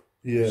drop.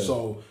 Yeah.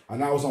 So,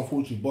 and that was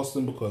unfortunately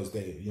Boston, because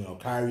they,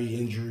 Kyrie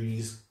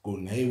injuries,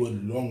 Gordon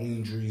Hayward, long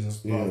injuries and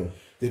stuff. Yeah.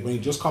 They've only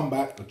just come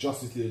back,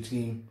 adjusted to the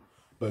team.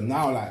 But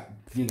now,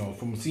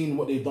 from seeing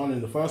what they've done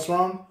in the first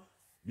round,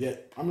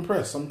 I'm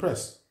impressed. I'm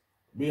impressed.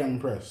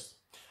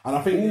 And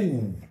I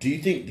think... Do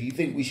you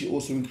think we should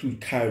also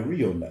include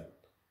Kyrie on that?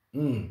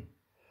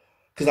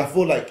 Because I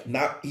feel like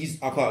now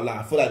I can't lie.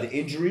 I feel like the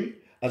injury,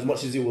 as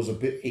much as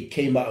it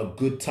came at a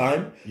good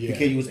time, because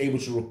he was able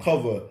to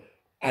recover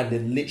and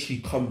then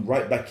literally come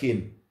right back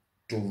in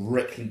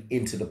directly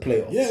into the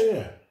playoffs.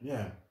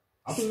 Yeah.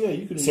 I think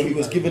you could. So he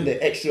was given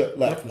the extra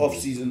off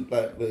season,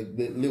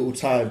 the little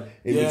time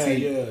in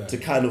between to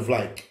kind of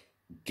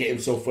get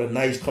himself for.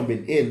 Now he's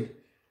coming in,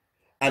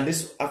 and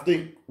this, I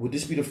think, would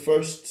this be the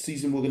first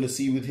season we're going to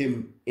see with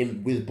him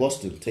with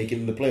Boston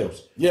taking the playoffs?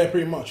 Yeah,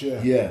 pretty much.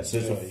 Yeah. Yeah. So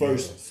it's the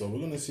first. Yeah. So we're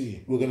going to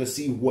see. We're going to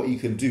see what he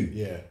can do.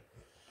 Yeah.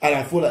 And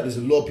I feel like there's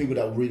a lot of people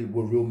that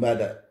were real mad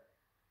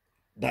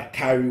that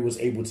Kyrie team was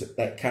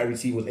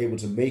able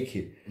to make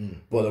it,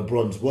 but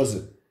LeBron's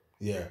wasn't.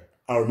 Yeah.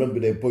 I remember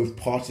they both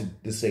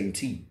parted the same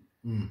team.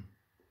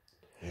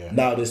 Yeah.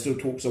 Now there's still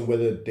talks on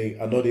whether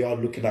I know they are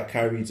looking at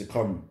Kyrie to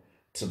come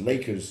to the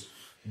Lakers.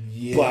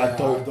 Yeah, but I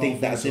don't think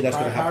that's going to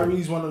happen.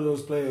 Kyrie's one of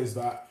those players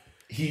that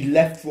he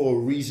left for a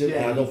reason,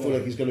 and I don't feel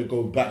like he's going to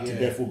go back to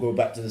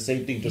the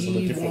same thing, just on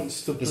a different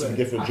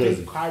jersey. I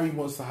think Kyrie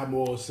wants to have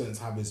more sense,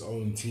 have his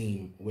own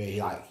team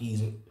where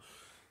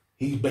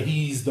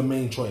he's the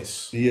main choice,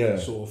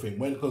 sort of thing.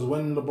 Because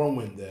when LeBron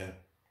went there,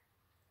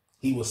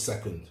 he was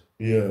second,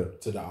 to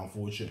that,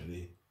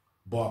 unfortunately.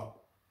 But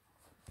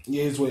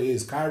here's what it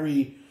is: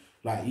 Kyrie,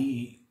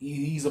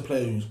 he's a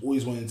player who's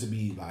always wanted to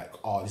be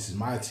this is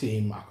my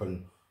team. I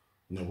can,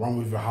 run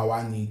with it how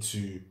I need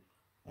to.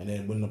 And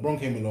then when LeBron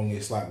came along,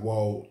 it's I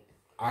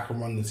can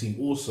run the team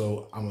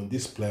also. I'm on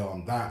this player,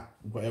 on that,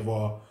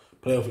 whatever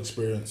playoff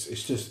experience.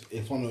 It's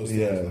one of those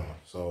things now.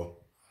 So,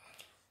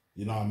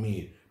 you know what I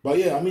mean? But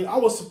I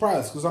was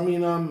surprised because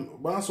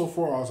when I saw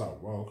 4, I was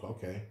like, well,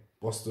 okay,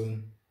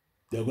 Boston,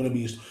 they're gonna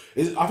be.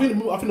 I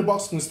think the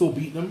Bucks can still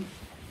beat them,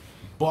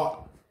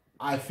 but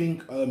I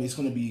think it's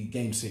gonna be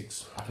Game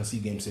 6. I can see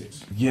Game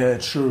 6. Yeah,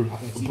 true. I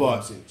can see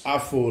but Game 6. I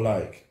feel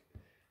like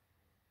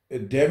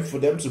for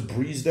them to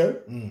breeze them,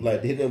 they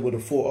hit them with a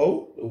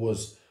 4-0, it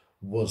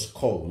was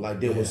cold.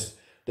 There was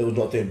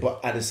nothing. But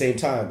at the same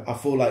time, I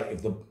feel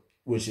like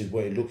which is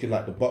where it's looking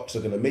like the Bucks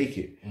are gonna make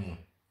it.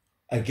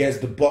 Against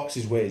the Bucks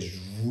is where it's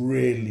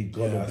really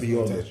gonna be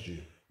on.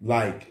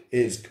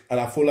 And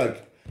I feel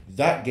like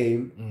that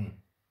game,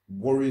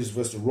 Warriors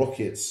versus the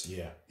Rockets.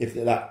 Yeah, if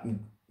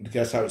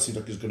that's how it seems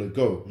like it's gonna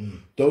go.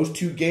 Those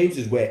 2 games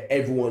is where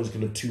everyone's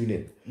gonna tune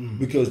in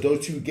because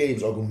those 2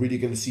 games are really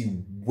gonna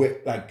see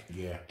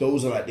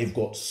those are they've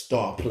got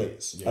star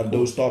players, and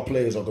those star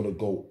players are gonna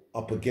go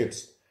up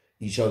against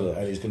each other,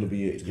 and it's gonna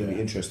be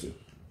interesting.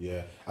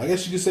 Yeah, I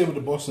guess you could say with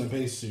the Boston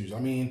Pacers.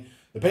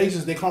 The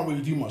Pacers, they can't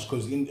really do much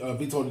because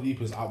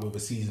Vito is out with a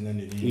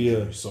season-ending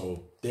injury,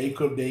 so they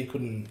couldn't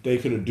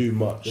do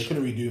much. They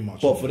couldn't really do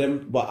much. But for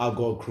them, I'll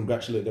go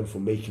congratulate them for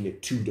making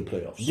it to the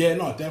playoffs. Yeah,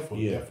 no,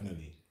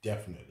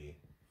 definitely.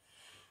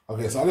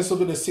 Okay, so let's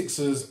look at the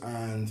Sixers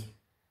and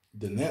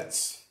the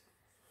Nets.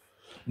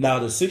 Now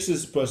the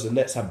Sixers versus the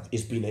Nets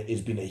it's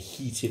been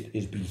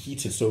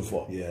heated so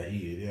far. Yeah,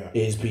 heated. Yeah,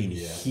 it's been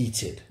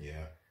heated.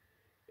 Yeah,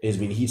 it's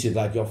been heated.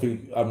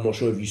 I'm not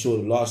sure if you saw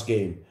the last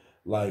game.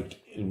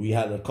 We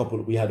had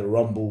a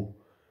rumble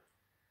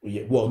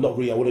Yeah, well, not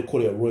really. I wouldn't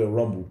call it a Royal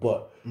Rumble,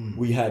 but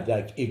we had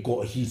like it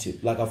got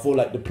heated. Like I feel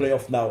like the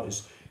playoff now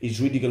is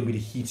really going to be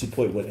the heated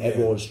point when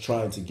everyone's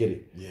trying to get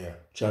it. Yeah,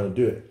 trying to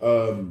do it.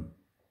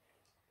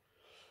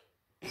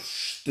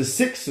 The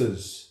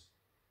Sixers.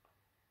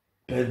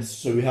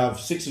 So we have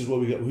Sixers.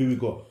 What we got? Who we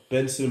got?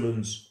 Ben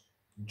Simmons,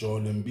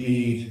 Joel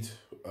Embiid,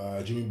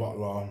 Jimmy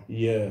Butler,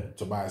 yeah,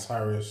 Tobias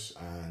Harris,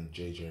 and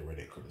JJ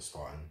Redick at the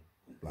starting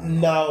lineup.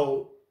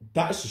 Now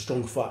that's a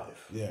strong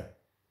five. Yeah,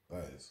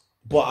 that is.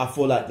 But I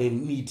feel like they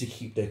need to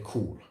keep their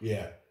cool.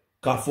 Yeah.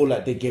 I feel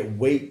like they get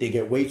way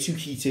too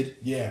heated.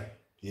 Yeah.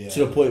 Yeah.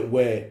 To the point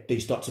where they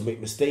start to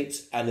make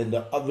mistakes, and then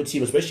the other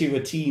team, especially if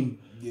a team,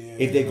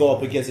 if they go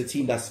up against a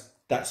team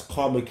that's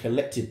calm and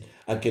collected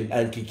and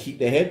can keep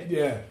their head,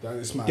 that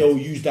is mad. They'll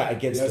use that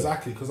against them.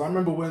 Exactly. Because I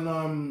remember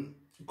when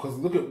because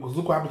look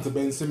what happened to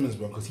Ben Simmons,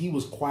 bro. Because he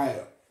was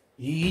quiet.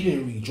 He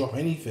didn't really drop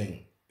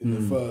anything in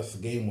the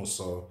first game or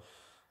so,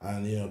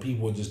 and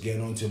people were just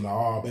getting on to him like,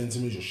 oh, Ben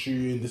Simmons, you're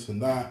shooting this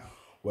and that,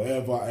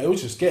 whatever. It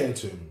was just getting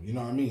to him. You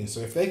know what I mean?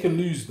 So if they can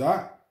lose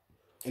that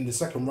in the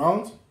second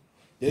round,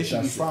 they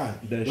should be fine.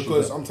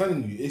 Because I'm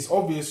telling you, it's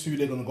obvious who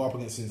they're going to go up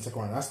against in the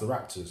second round. That's the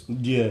Raptors.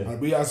 Yeah.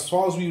 And as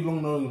far as we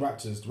long know the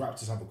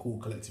Raptors have a cool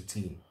collective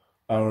team.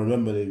 I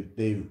remember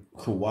they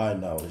Kawhi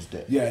now is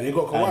there. Yeah, they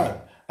got Kawhi.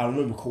 And I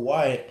remember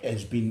Kawhi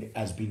has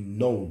been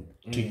known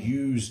to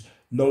use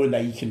knowing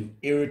that he can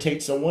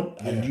irritate someone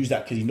and use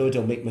that because he knows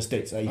they'll make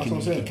mistakes and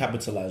he can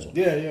capitalize on.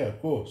 Yeah, of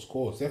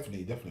course,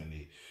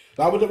 definitely.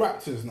 Like with the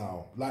Raptors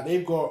now, like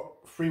they've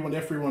got 3-1.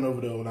 They're 3-1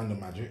 over the Orlando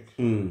Magic.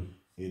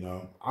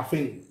 I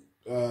think.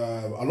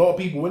 A lot of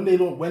people when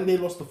they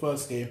lost the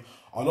first game,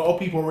 a lot of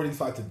people already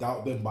started to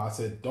doubt them. But I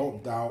said,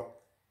 don't doubt.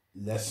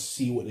 Let's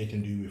see what they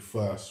can do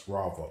first,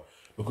 rather,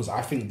 because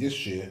I think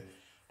this year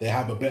they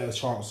have a better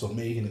chance of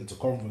making it to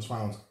conference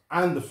finals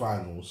and the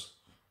finals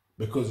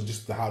because of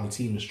just how the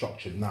team is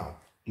structured now.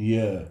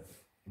 Yeah,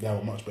 they have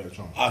a much better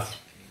chance.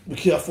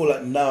 Because I feel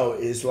like now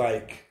it's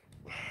like.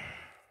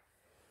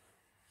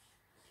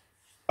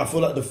 I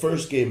feel like the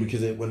first game,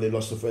 because when they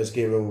lost the first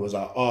game, everyone was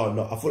like, oh,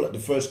 no. I feel like the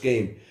first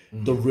game,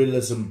 the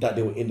realism that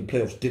they were in the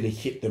playoffs didn't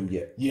hit them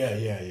yet. Yeah.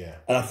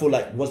 And I feel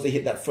like once they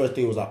hit that first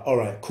thing, it was like, all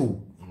right,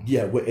 cool.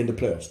 Yeah, we're in the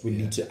playoffs. We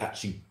need to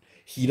actually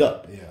heat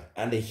up. Yeah.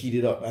 And they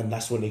heated up, and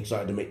that's when they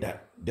started to make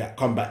that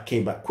comeback,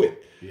 came back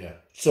quick. Yeah.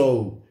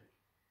 So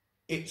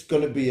it's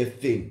going to be a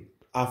thing.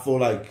 I feel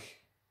like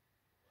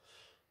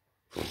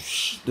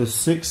the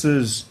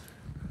Sixers,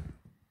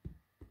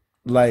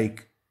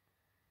 like,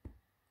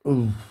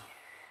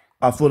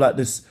 I feel like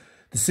the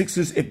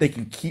Sixers, if they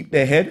can keep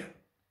their head,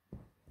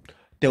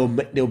 they'll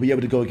be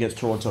able to go against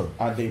Toronto,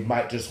 and they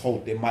might just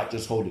hold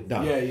it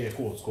down. Yeah, of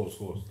course.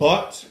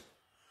 But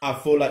I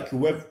feel like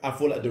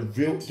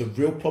the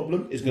real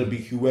problem is going to be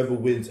whoever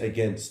wins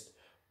against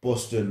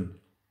Boston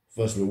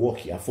versus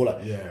Milwaukee. I feel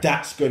like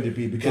that's going to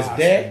be because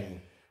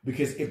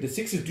if the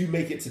Sixers do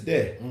make it to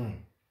there,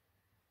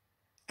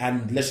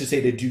 and let's just say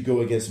they do go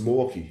against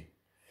Milwaukee.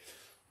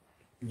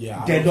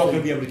 Yeah, they're not going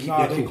to be able to keep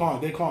their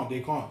cool.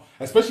 They can't.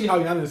 Especially how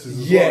Giannis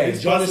is.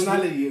 His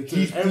personality.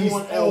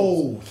 Everyone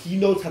else. He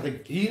knows how to.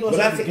 He knows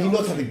how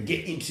to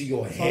get into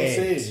your head. I'm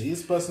saying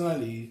his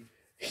personality.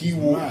 He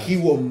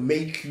will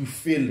make you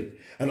feel it.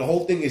 And the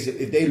whole thing is,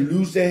 if they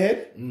lose their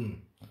head,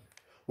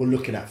 we're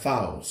looking at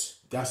fouls.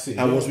 That's it.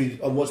 And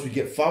once we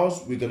get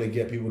fouls, we're gonna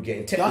get people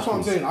getting technical. That's what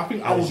I'm saying. I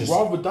think I would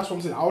rather. That's what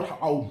I'm saying.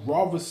 I would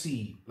rather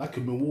see like a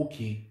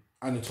Milwaukee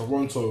and a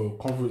Toronto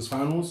conference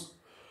finals.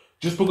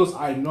 Just because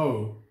I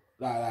know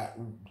that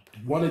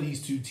one of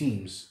these two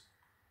teams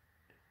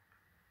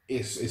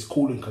is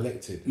cool and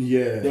collected.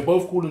 Yeah. They're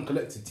both cool and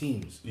collected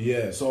teams.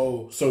 Yeah.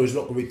 So it's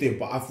not going to be a thing.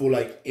 But I feel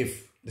like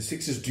if the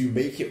Sixers do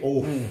make it,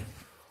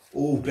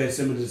 Ben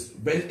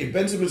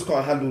Simmons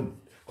can't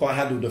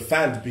handle the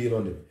fans being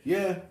on him.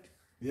 Yeah.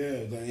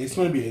 It's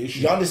going to be an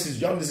issue.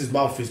 Giannis's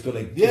mouth is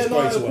going to... Yeah, no,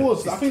 of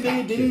course. I think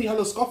they nearly had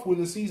a scuffle in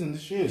the season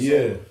this year.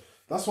 So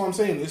that's what I'm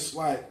saying. It's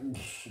like,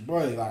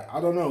 boy, like, I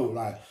don't know,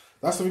 like...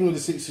 That's the thing with the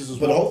Sixers as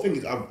well. But the whole thing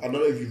is, I don't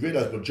know if you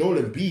realised, but Joel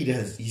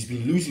Embiid he's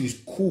been losing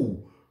his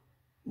cool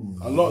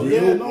a lot.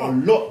 A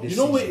lot. This you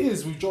know season. what it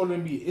is with Joel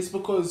Embiid? It's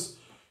because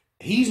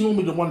he's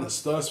normally the one that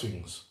stirs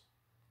things,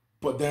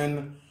 but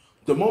then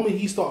the moment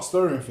he starts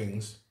stirring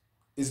things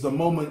is the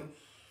moment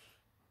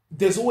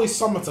there's always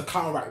someone to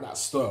counteract that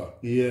stir.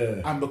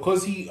 Yeah, and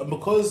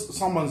because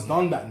someone's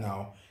done that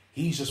now,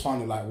 he's just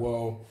found it like,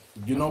 well,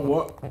 you know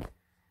what?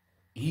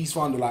 He's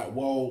found it like,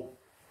 well.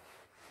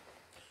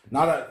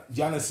 Now that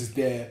Giannis is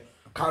there,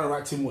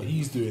 counteracting what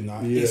he's doing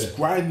now, it's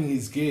grinding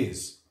his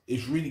gears.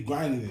 It's really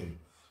grinding him.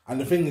 And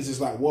the thing is,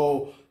 it's like,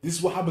 well, this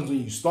is what happens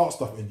when you start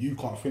stuff and you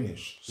can't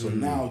finish. So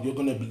now you're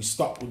going to be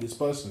stuck with this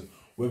person,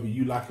 whether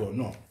you like it or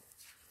not.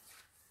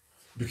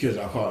 Because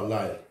I can't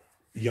lie,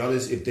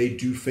 Giannis, if they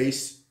do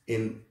face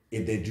in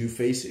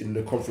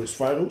the conference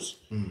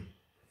finals,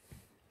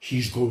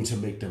 he's going to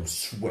make them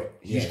sweat.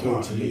 He's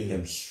going to make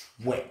them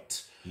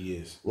sweat. He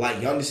is. Like,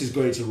 Giannis is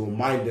going to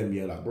remind them,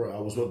 like, bro,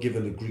 I was not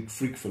given a Greek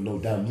freak for no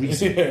damn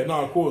reason.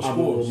 Of course. I'm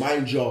going to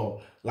remind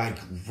y'all, like,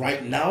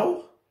 right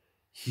now,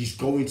 he's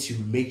going to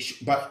make sure.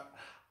 But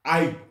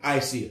I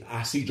see it.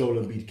 I see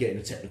Joel Embiid getting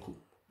a technical.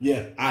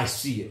 Yeah, I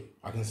see it.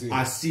 I can see it.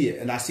 I see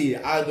it, and I see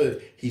it. Either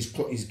he's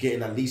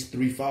getting at least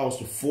 3 fouls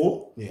to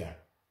 4. Yeah,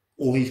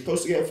 or he's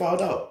close to getting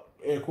fouled out.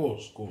 Yeah, of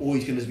course. Or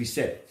he's going to be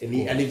set, and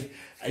if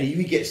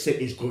he gets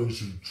set, it's going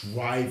to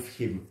drive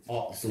him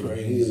up the wall.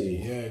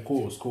 Yeah, of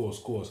course.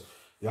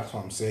 That's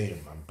what I'm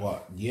saying, man.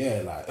 But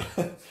yeah, like,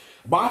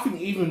 but I think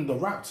even the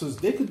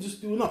Raptors, they could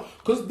just do enough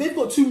because they've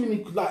got too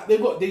many. Like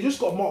they just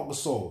got Marc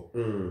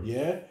Gasol.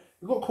 Yeah,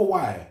 they got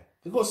Kawhi.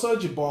 They got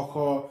Serge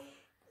Ibaka.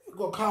 They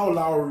got Kyle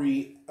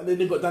Lowry, and then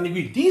they got Danny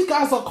Green. These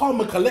guys are calm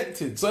and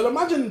collected. So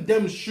imagine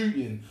them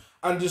shooting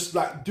and just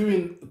like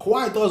doing.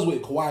 Kawhi does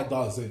what Kawhi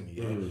does,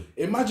 yeah.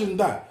 Imagine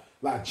that.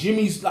 Like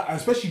Jimmy's, like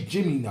especially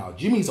Jimmy now.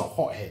 Jimmy's a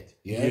hothead.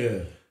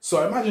 Yeah.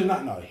 So imagine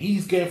that now.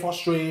 He's getting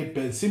frustrated.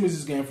 Ben Simmons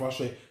is getting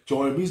frustrated.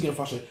 Joel Embiid's getting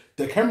frustrated.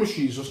 The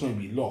chemistry is just going to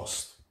be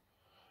lost.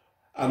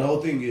 And the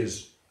whole thing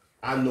is,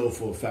 I know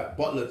for a fact,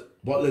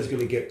 Butler's going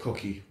to get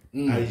cocky.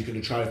 And he's going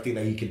to try to think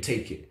that he can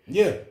take it.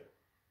 Yeah.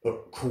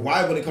 But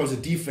Kawhi, when it comes to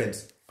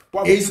defense,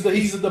 but he's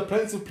a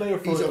defensive player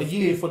for a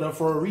year for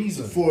a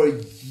reason. For a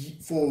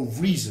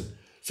reason.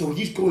 So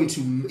he's going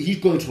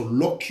to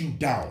lock you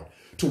down.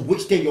 To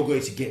which day you're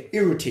going to get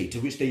irritated.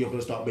 To which day you're going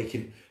to start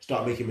making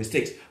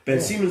mistakes.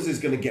 Ben Simmons is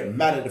going to get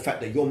mad at the fact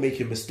that you're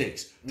making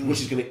mistakes, to which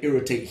is going to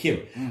irritate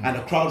him, and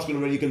the crowd's going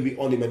to be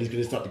on him, and he's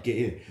going to start to get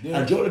in. Yeah.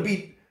 And Joel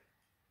Embiid,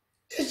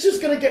 it's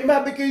just going to get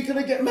mad because he's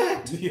going to get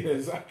mad. Yeah,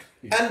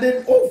 exactly. And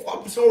then,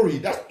 I'm sorry,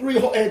 that's 3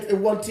 hotheads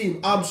in one team.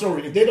 I'm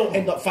sorry if they don't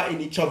end up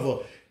fighting each other,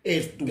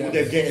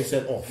 they're getting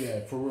sent off. Yeah,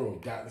 for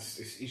real.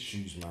 It's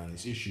issues, man.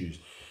 It's issues.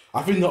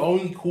 I think the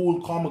only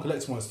cool, calm and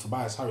collected one is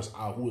Tobias Harris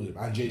out of all of them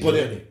and JJ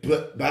Redick.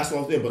 But that's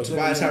what I'm saying. But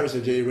Tobias Harris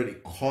and JJ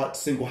Redick can't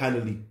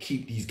single-handedly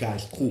keep these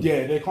guys cool.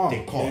 Yeah, they can't.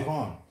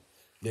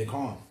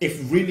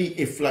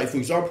 If like, for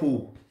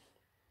example,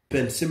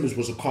 Ben Simmons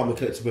was a calm and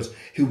collected person,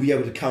 he'll be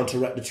able to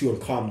counteract the two and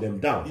calm them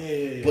down.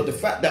 Yeah. But the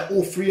fact that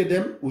all 3 of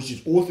them, which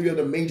is all 3 of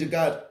the major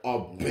guys,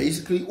 are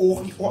basically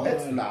all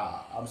hotheads,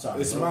 I'm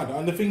sorry. It's mad.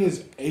 And the thing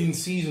is, in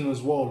season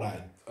as well,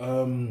 like,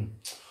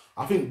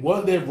 I think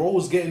weren't their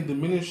roles getting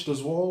diminished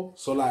as well?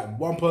 So like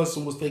one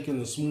person was taking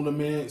the smaller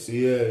minutes.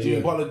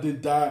 Jimmy Butler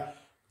did that.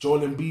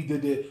 Joel Embiid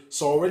did it.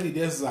 So already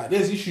there's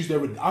issues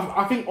there.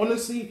 I think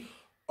honestly,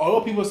 a lot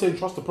of people are saying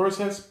trust the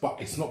process,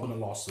 but it's not going to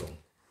last long.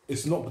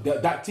 It's not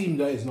that team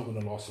there is not going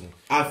to last long.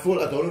 I feel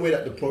like the only way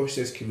that the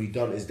process can be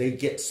done is they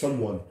get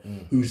someone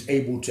who's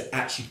able to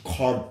actually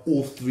calm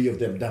all 3 of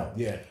them down.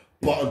 Yeah.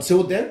 But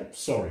until then,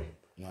 sorry.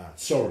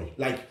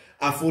 Like,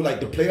 I feel like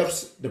the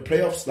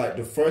playoffs, like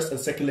the first and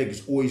second leg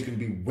is always going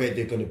to be where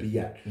they're going to be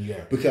at.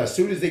 Yeah. Because as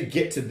soon as they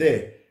get to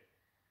there,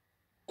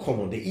 come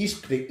on, the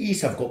East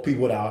have got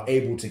people that are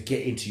able to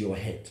get into your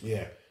head.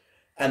 Yeah.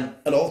 And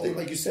the whole thing,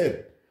 like you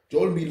said,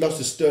 Joel Embiid loves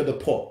to stir the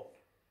pot.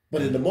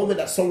 But in the moment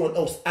that someone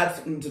else adds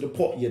something to the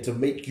pot here to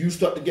make you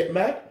start to get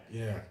mad,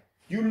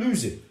 you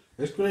lose it.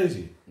 It's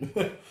crazy.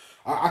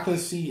 I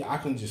don't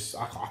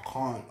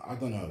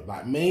know.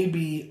 Like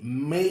maybe,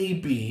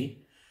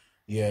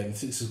 yeah, the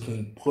Sixers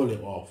can pull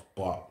it off,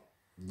 but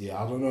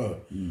yeah, I don't know.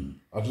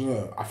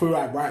 I feel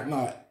like right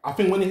now, I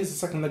think when it hits the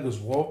second leg as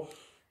well,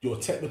 your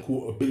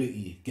technical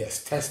ability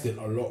gets tested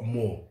a lot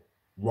more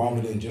rather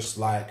than just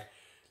like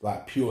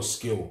pure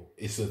skill.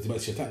 It's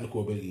your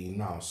technical ability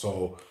now.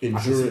 So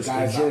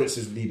endurance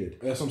is needed.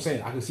 That's what I'm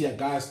saying. I can see that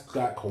guys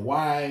like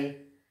Kawhi,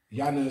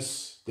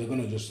 Giannis, they're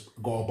gonna just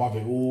go above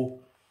it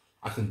all.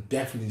 I can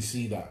definitely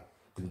see that.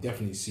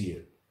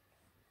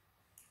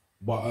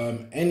 But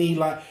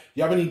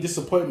you have any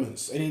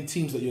disappointments? Any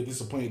teams that you're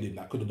disappointed in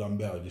that could have done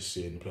better this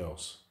year in the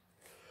playoffs?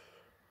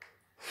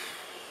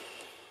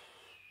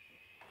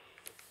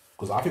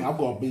 Because I think I've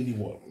got maybe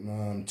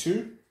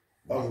 2.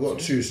 I've got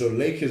 2. So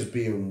Lakers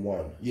being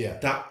 1. Yeah.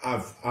 That I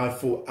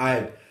thought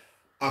I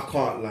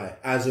can't lie.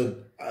 As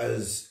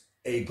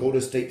a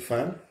Golden State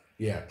fan,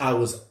 yeah,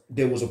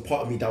 there was a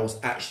part of me that was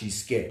actually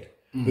scared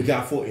because I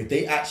thought if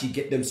they actually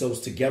get themselves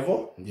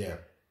together,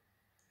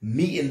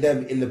 meeting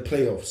them in the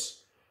playoffs.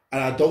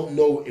 And I don't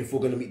know if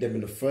we're going to meet them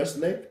in the first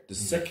leg, the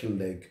second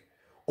leg,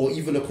 or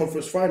even the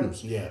conference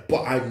finals. Yeah.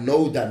 But I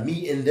know that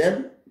meeting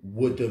them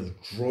would have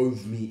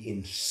drove me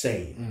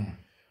insane.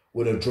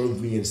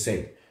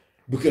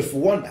 Because for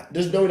one,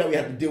 just knowing that we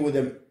had to deal with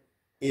them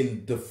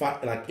in the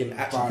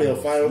actual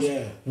playoff finals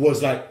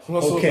was like,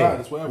 okay.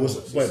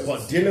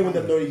 But dealing with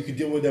them, knowing you could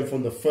deal with them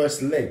from the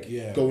first leg.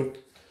 Yeah.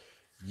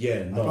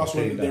 Plus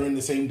when they're in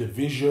the same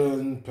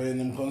division, playing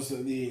them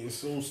constantly,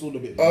 it's all still a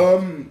bit...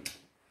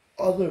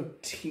 Other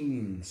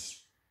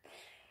teams.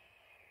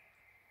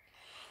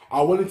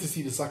 I wanted to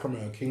see the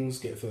Sacramento Kings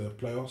get to the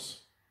playoffs.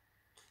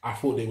 I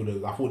thought they would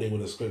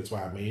have scraped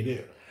why I made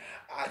it.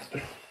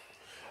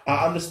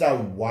 I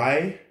understand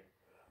why,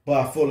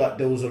 but I feel like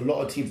there was a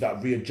lot of teams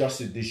that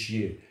readjusted this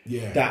year.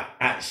 Yeah. That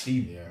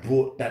actually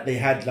brought that they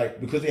had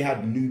because they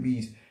had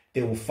newbies,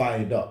 they were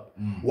fired up.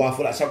 While I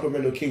feel like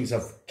Sacramento Kings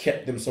have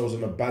kept themselves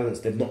in a balance.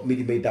 They've not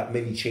really made that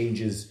many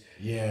changes.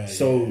 Yeah.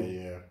 So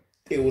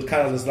it was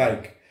kind of just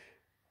like.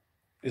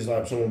 It's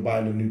like someone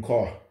buying a new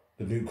car.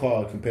 the new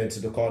car compared to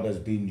the car that's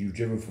been you've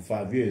driven for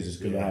 5 years is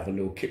going to have a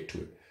little kick to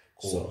it.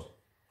 Of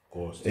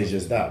course, it's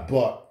just that.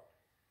 But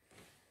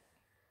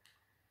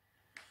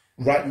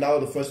right now,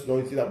 the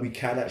only thing that we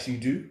can actually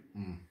do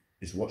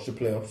is watch the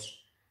playoffs.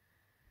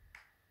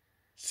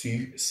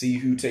 See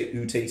who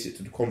takes it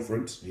to the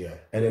conference. Yeah.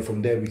 And then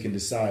from there we can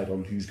decide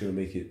on who's going to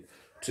make it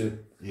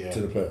to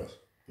the playoffs.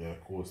 Yeah,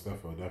 of course,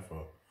 definitely.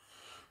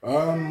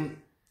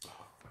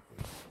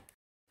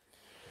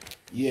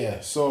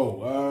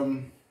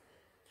 So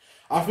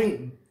I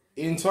think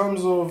in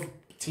terms of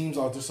teams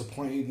I was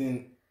disappointed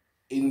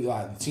in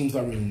like the teams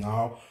that we're in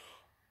now,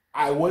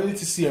 I wanted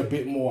to see a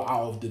bit more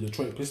out of the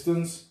Detroit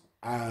Pistons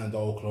and the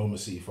Oklahoma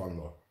City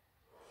Thunder.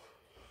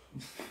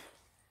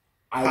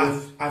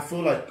 I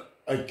feel like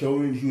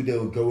going who they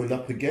were going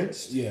up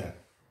against. Yeah.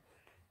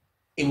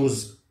 It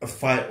was a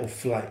fight or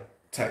flight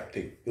type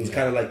thing. It was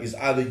kind of like it's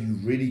either you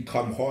really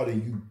come hard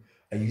and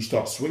you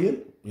start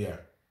swinging. Yeah.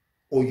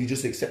 Or you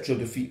just accept your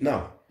defeat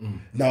now.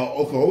 Now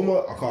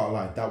Oklahoma, I can't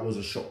lie, that was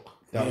a shock.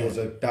 That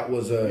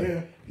was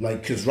a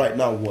like, because right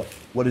now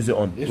what is it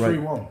on? It's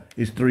 3-1.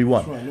 It's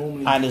 3-1. Right,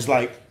 normally. And it's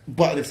like,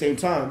 but at the same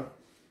time,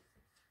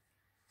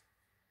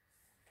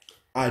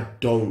 I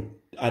don't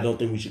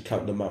think we should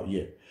count them out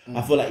yet.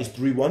 I feel like it's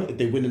 3-1. If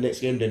they win the next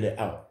game, then they're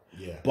out.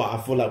 Yeah. But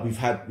I feel like we've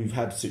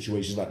had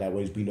situations like that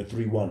where it's been a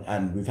 3-1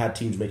 and we've had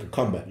teams make a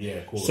comeback. Yeah,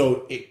 of course.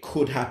 So it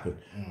could happen.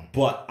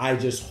 But I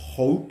just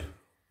hope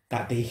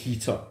that they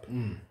heat up.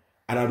 And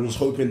I was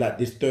hoping that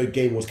this third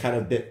game was kind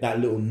of that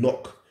little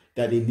knock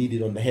that they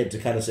needed on the head to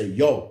kind of say,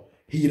 yo,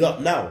 heat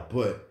up now.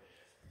 But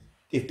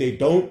if they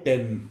don't,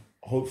 then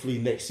hopefully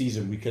next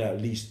season we can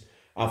at least...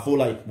 I feel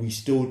like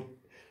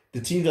the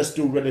teams are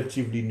still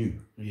relatively new.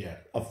 Yeah.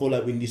 I feel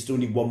like we still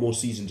need one more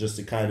season just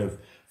to kind of...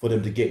 for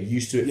them to get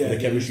used to it, for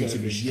the chemistry to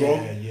be strong,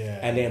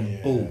 and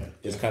then boom,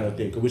 this kind of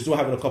thing. Because we're still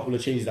having a couple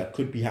of changes that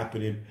could be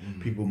happening,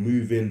 people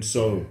moving,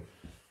 so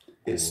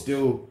it's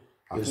still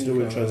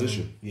in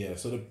transition.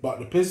 But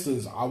the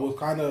Pistons, I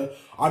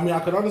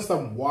can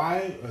understand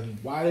why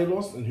they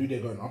lost and who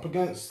they're going up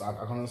against. I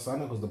can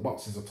understand it because the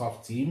Bucks is a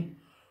tough team,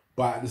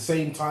 but at the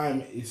same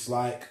time, it's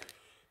like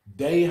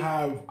they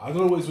have, I don't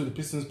know what it's with the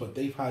Pistons, but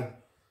they've had,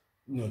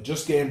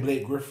 just getting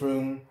Blake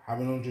Griffin,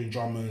 having Andre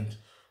Drummond.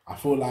 I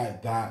feel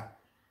like that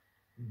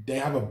they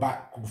have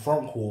a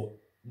front court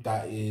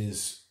that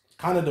is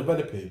kind of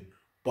developing,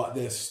 but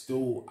they're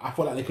still, I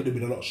feel like they could have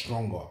been a lot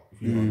stronger,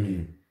 if you know what I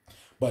mean.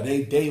 But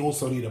they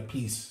also need a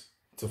piece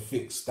to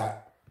fix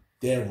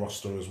their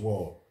roster as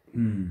well.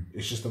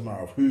 It's just a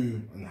matter of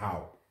who and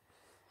how.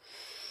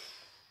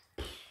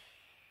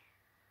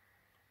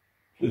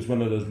 It's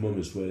one of those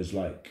moments where it's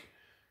like,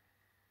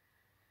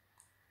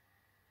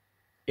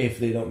 if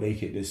they don't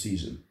make it this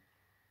season,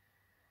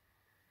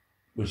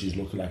 which is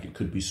looking like it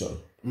could be so,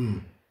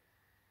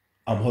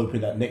 I'm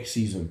hoping that next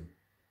season,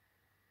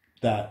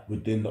 that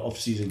within the off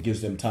season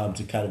gives them time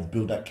to kind of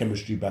build that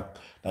chemistry back,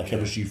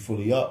 chemistry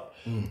fully up,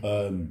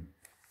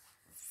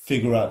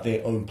 figure out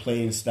their own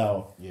playing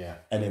style,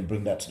 and then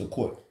bring that to the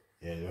court.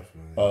 Yeah,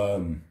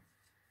 definitely.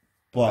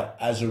 But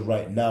as of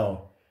right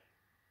now,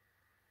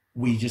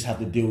 we just have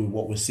to deal with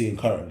what we're seeing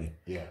currently.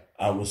 Yeah.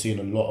 And we're seeing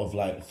a lot of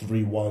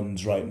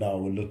 3-1s right now.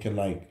 We're looking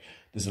like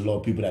there's a lot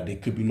of people that they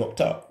could be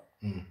knocked out.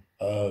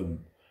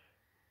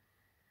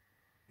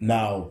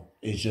 Now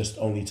it's just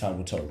only time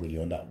will tell really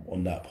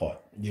on that part.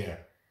 Yeah,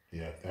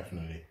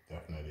 definitely.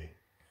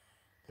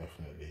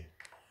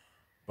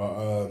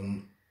 But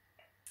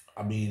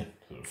I mean,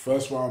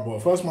 first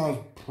round's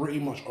pretty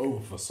much over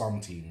for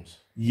some teams.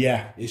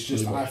 Yeah, it's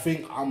just I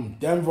think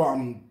Denver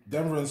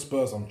and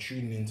Spurs. I'm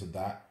tuning into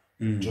that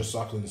just so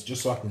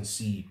I can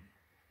see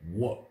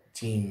what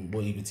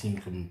either team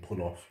can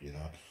pull off,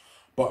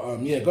 But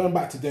going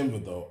back to Denver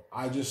though,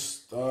 I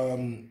just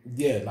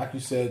like you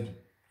said,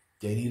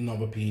 they need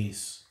another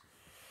piece.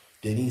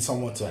 They need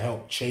someone to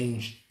help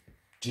change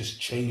their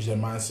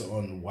mindset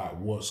on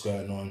what's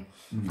going on,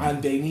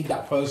 and they need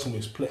that person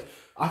who's play.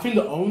 I think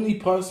the only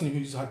person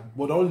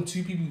the only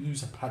two people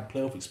who's had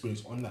playoff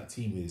experience on that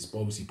team is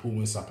obviously Paul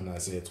Millsap and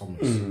Isaiah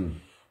Thomas.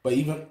 But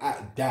even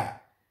at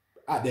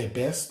their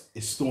best,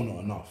 it's still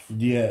not enough.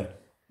 Yeah,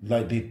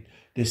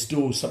 there's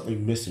still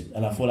something missing,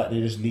 and I feel like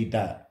they just need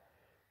that.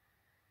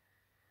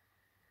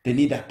 They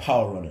need that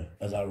power runner,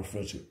 as I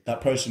refer to it. That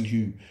person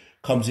who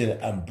comes in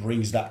and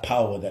brings that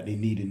power that they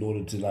need in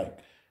order to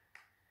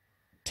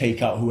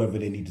take out whoever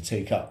they need to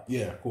take out.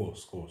 Yeah, of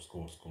course.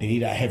 They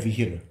need that heavy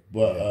hitter,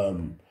 but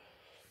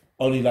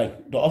only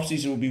the off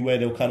season will be where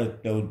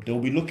they'll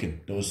be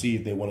looking. They'll see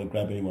if they want to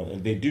grab anyone.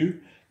 If they do,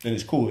 then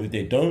it's cool. If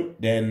they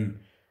don't, then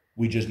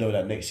we just know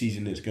that next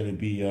season it's going to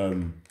be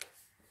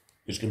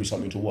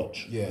something to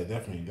watch. Yeah,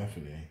 definitely.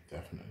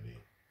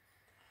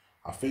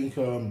 I think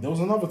there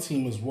was another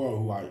team as well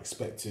who I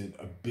expected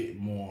a bit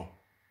more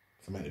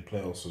to make the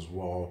playoffs as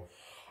well.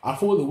 I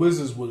thought the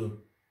Wizards would have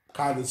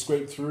kind of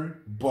scraped through,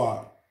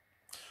 but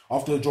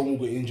after John Wall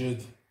got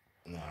injured,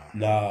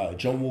 nah.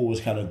 John Wall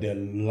was kind of their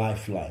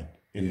lifeline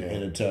in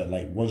a turn.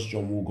 Once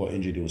John Wall got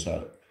injured, it was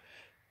like,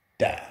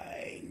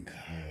 dang,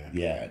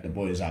 the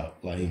boy is out.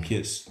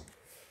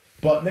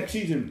 But next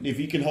season, if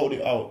he can hold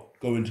it out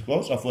going to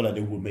close, I feel like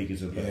they would make it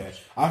to the playoffs.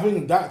 Yeah. I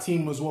think that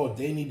team as well,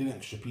 they need an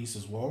extra piece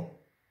as well.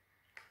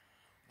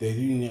 They do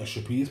need an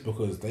extra piece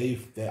because I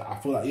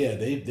feel like,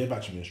 they've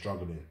actually been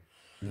struggling.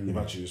 They've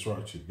actually been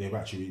structured. They've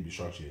actually really been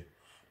structured.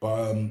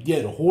 But,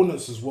 the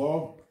Hornets as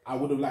well, I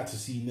would have liked to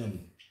see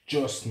them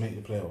just make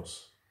the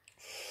playoffs.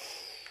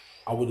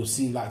 I would have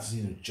liked to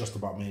see them just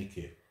about make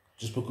it.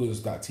 Just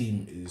because that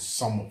team is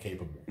somewhat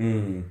capable.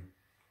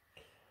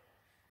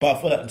 But I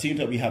feel like the teams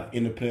that we have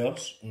in the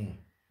playoffs,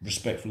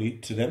 respectfully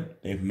to them,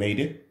 they've made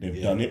it,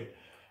 they've done it.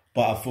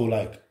 But I feel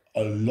like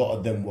a lot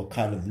of them were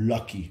kind of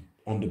lucky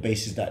on the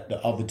basis that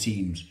the other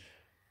teams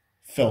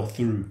fell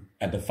through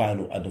in the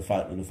final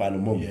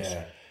moments.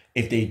 Yeah.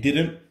 If they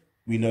didn't,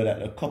 we know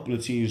that a couple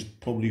of teams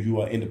probably who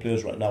are in the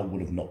playoffs right now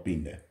would have not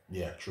been there.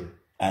 Yeah, true.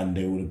 And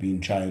they would have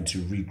been trying to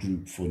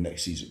regroup for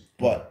next season.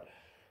 But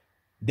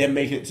them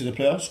making it to the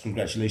playoffs,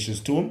 congratulations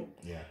to them.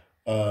 Yeah.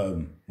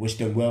 Wish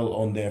them well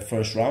on their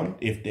first round.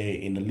 If they're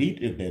in the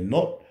lead, if they're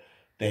not,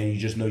 then you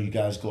just know you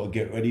guys got to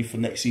get ready for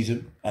next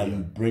season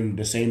and bring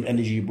the same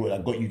energy you brought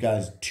that got you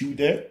guys to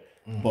there,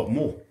 but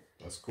more.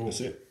 That's cool.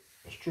 That's it.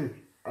 That's true.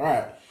 All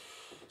right.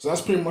 So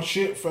that's pretty much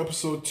it for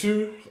episode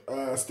 2.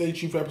 Stay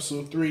tuned for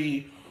episode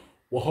 3.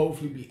 We'll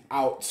hopefully be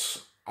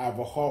out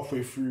either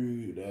halfway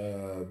through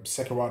the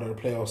second round of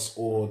the playoffs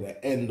or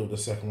the end of the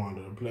second round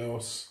of the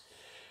playoffs.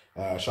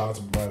 Shout out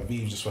to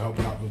Viv just for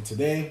helping out with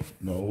today.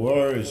 No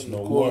worries,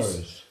 no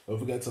worries. Don't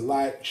forget to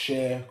like,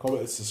 share,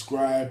 comment, and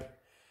subscribe.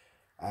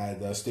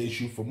 And stay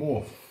tuned for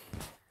more.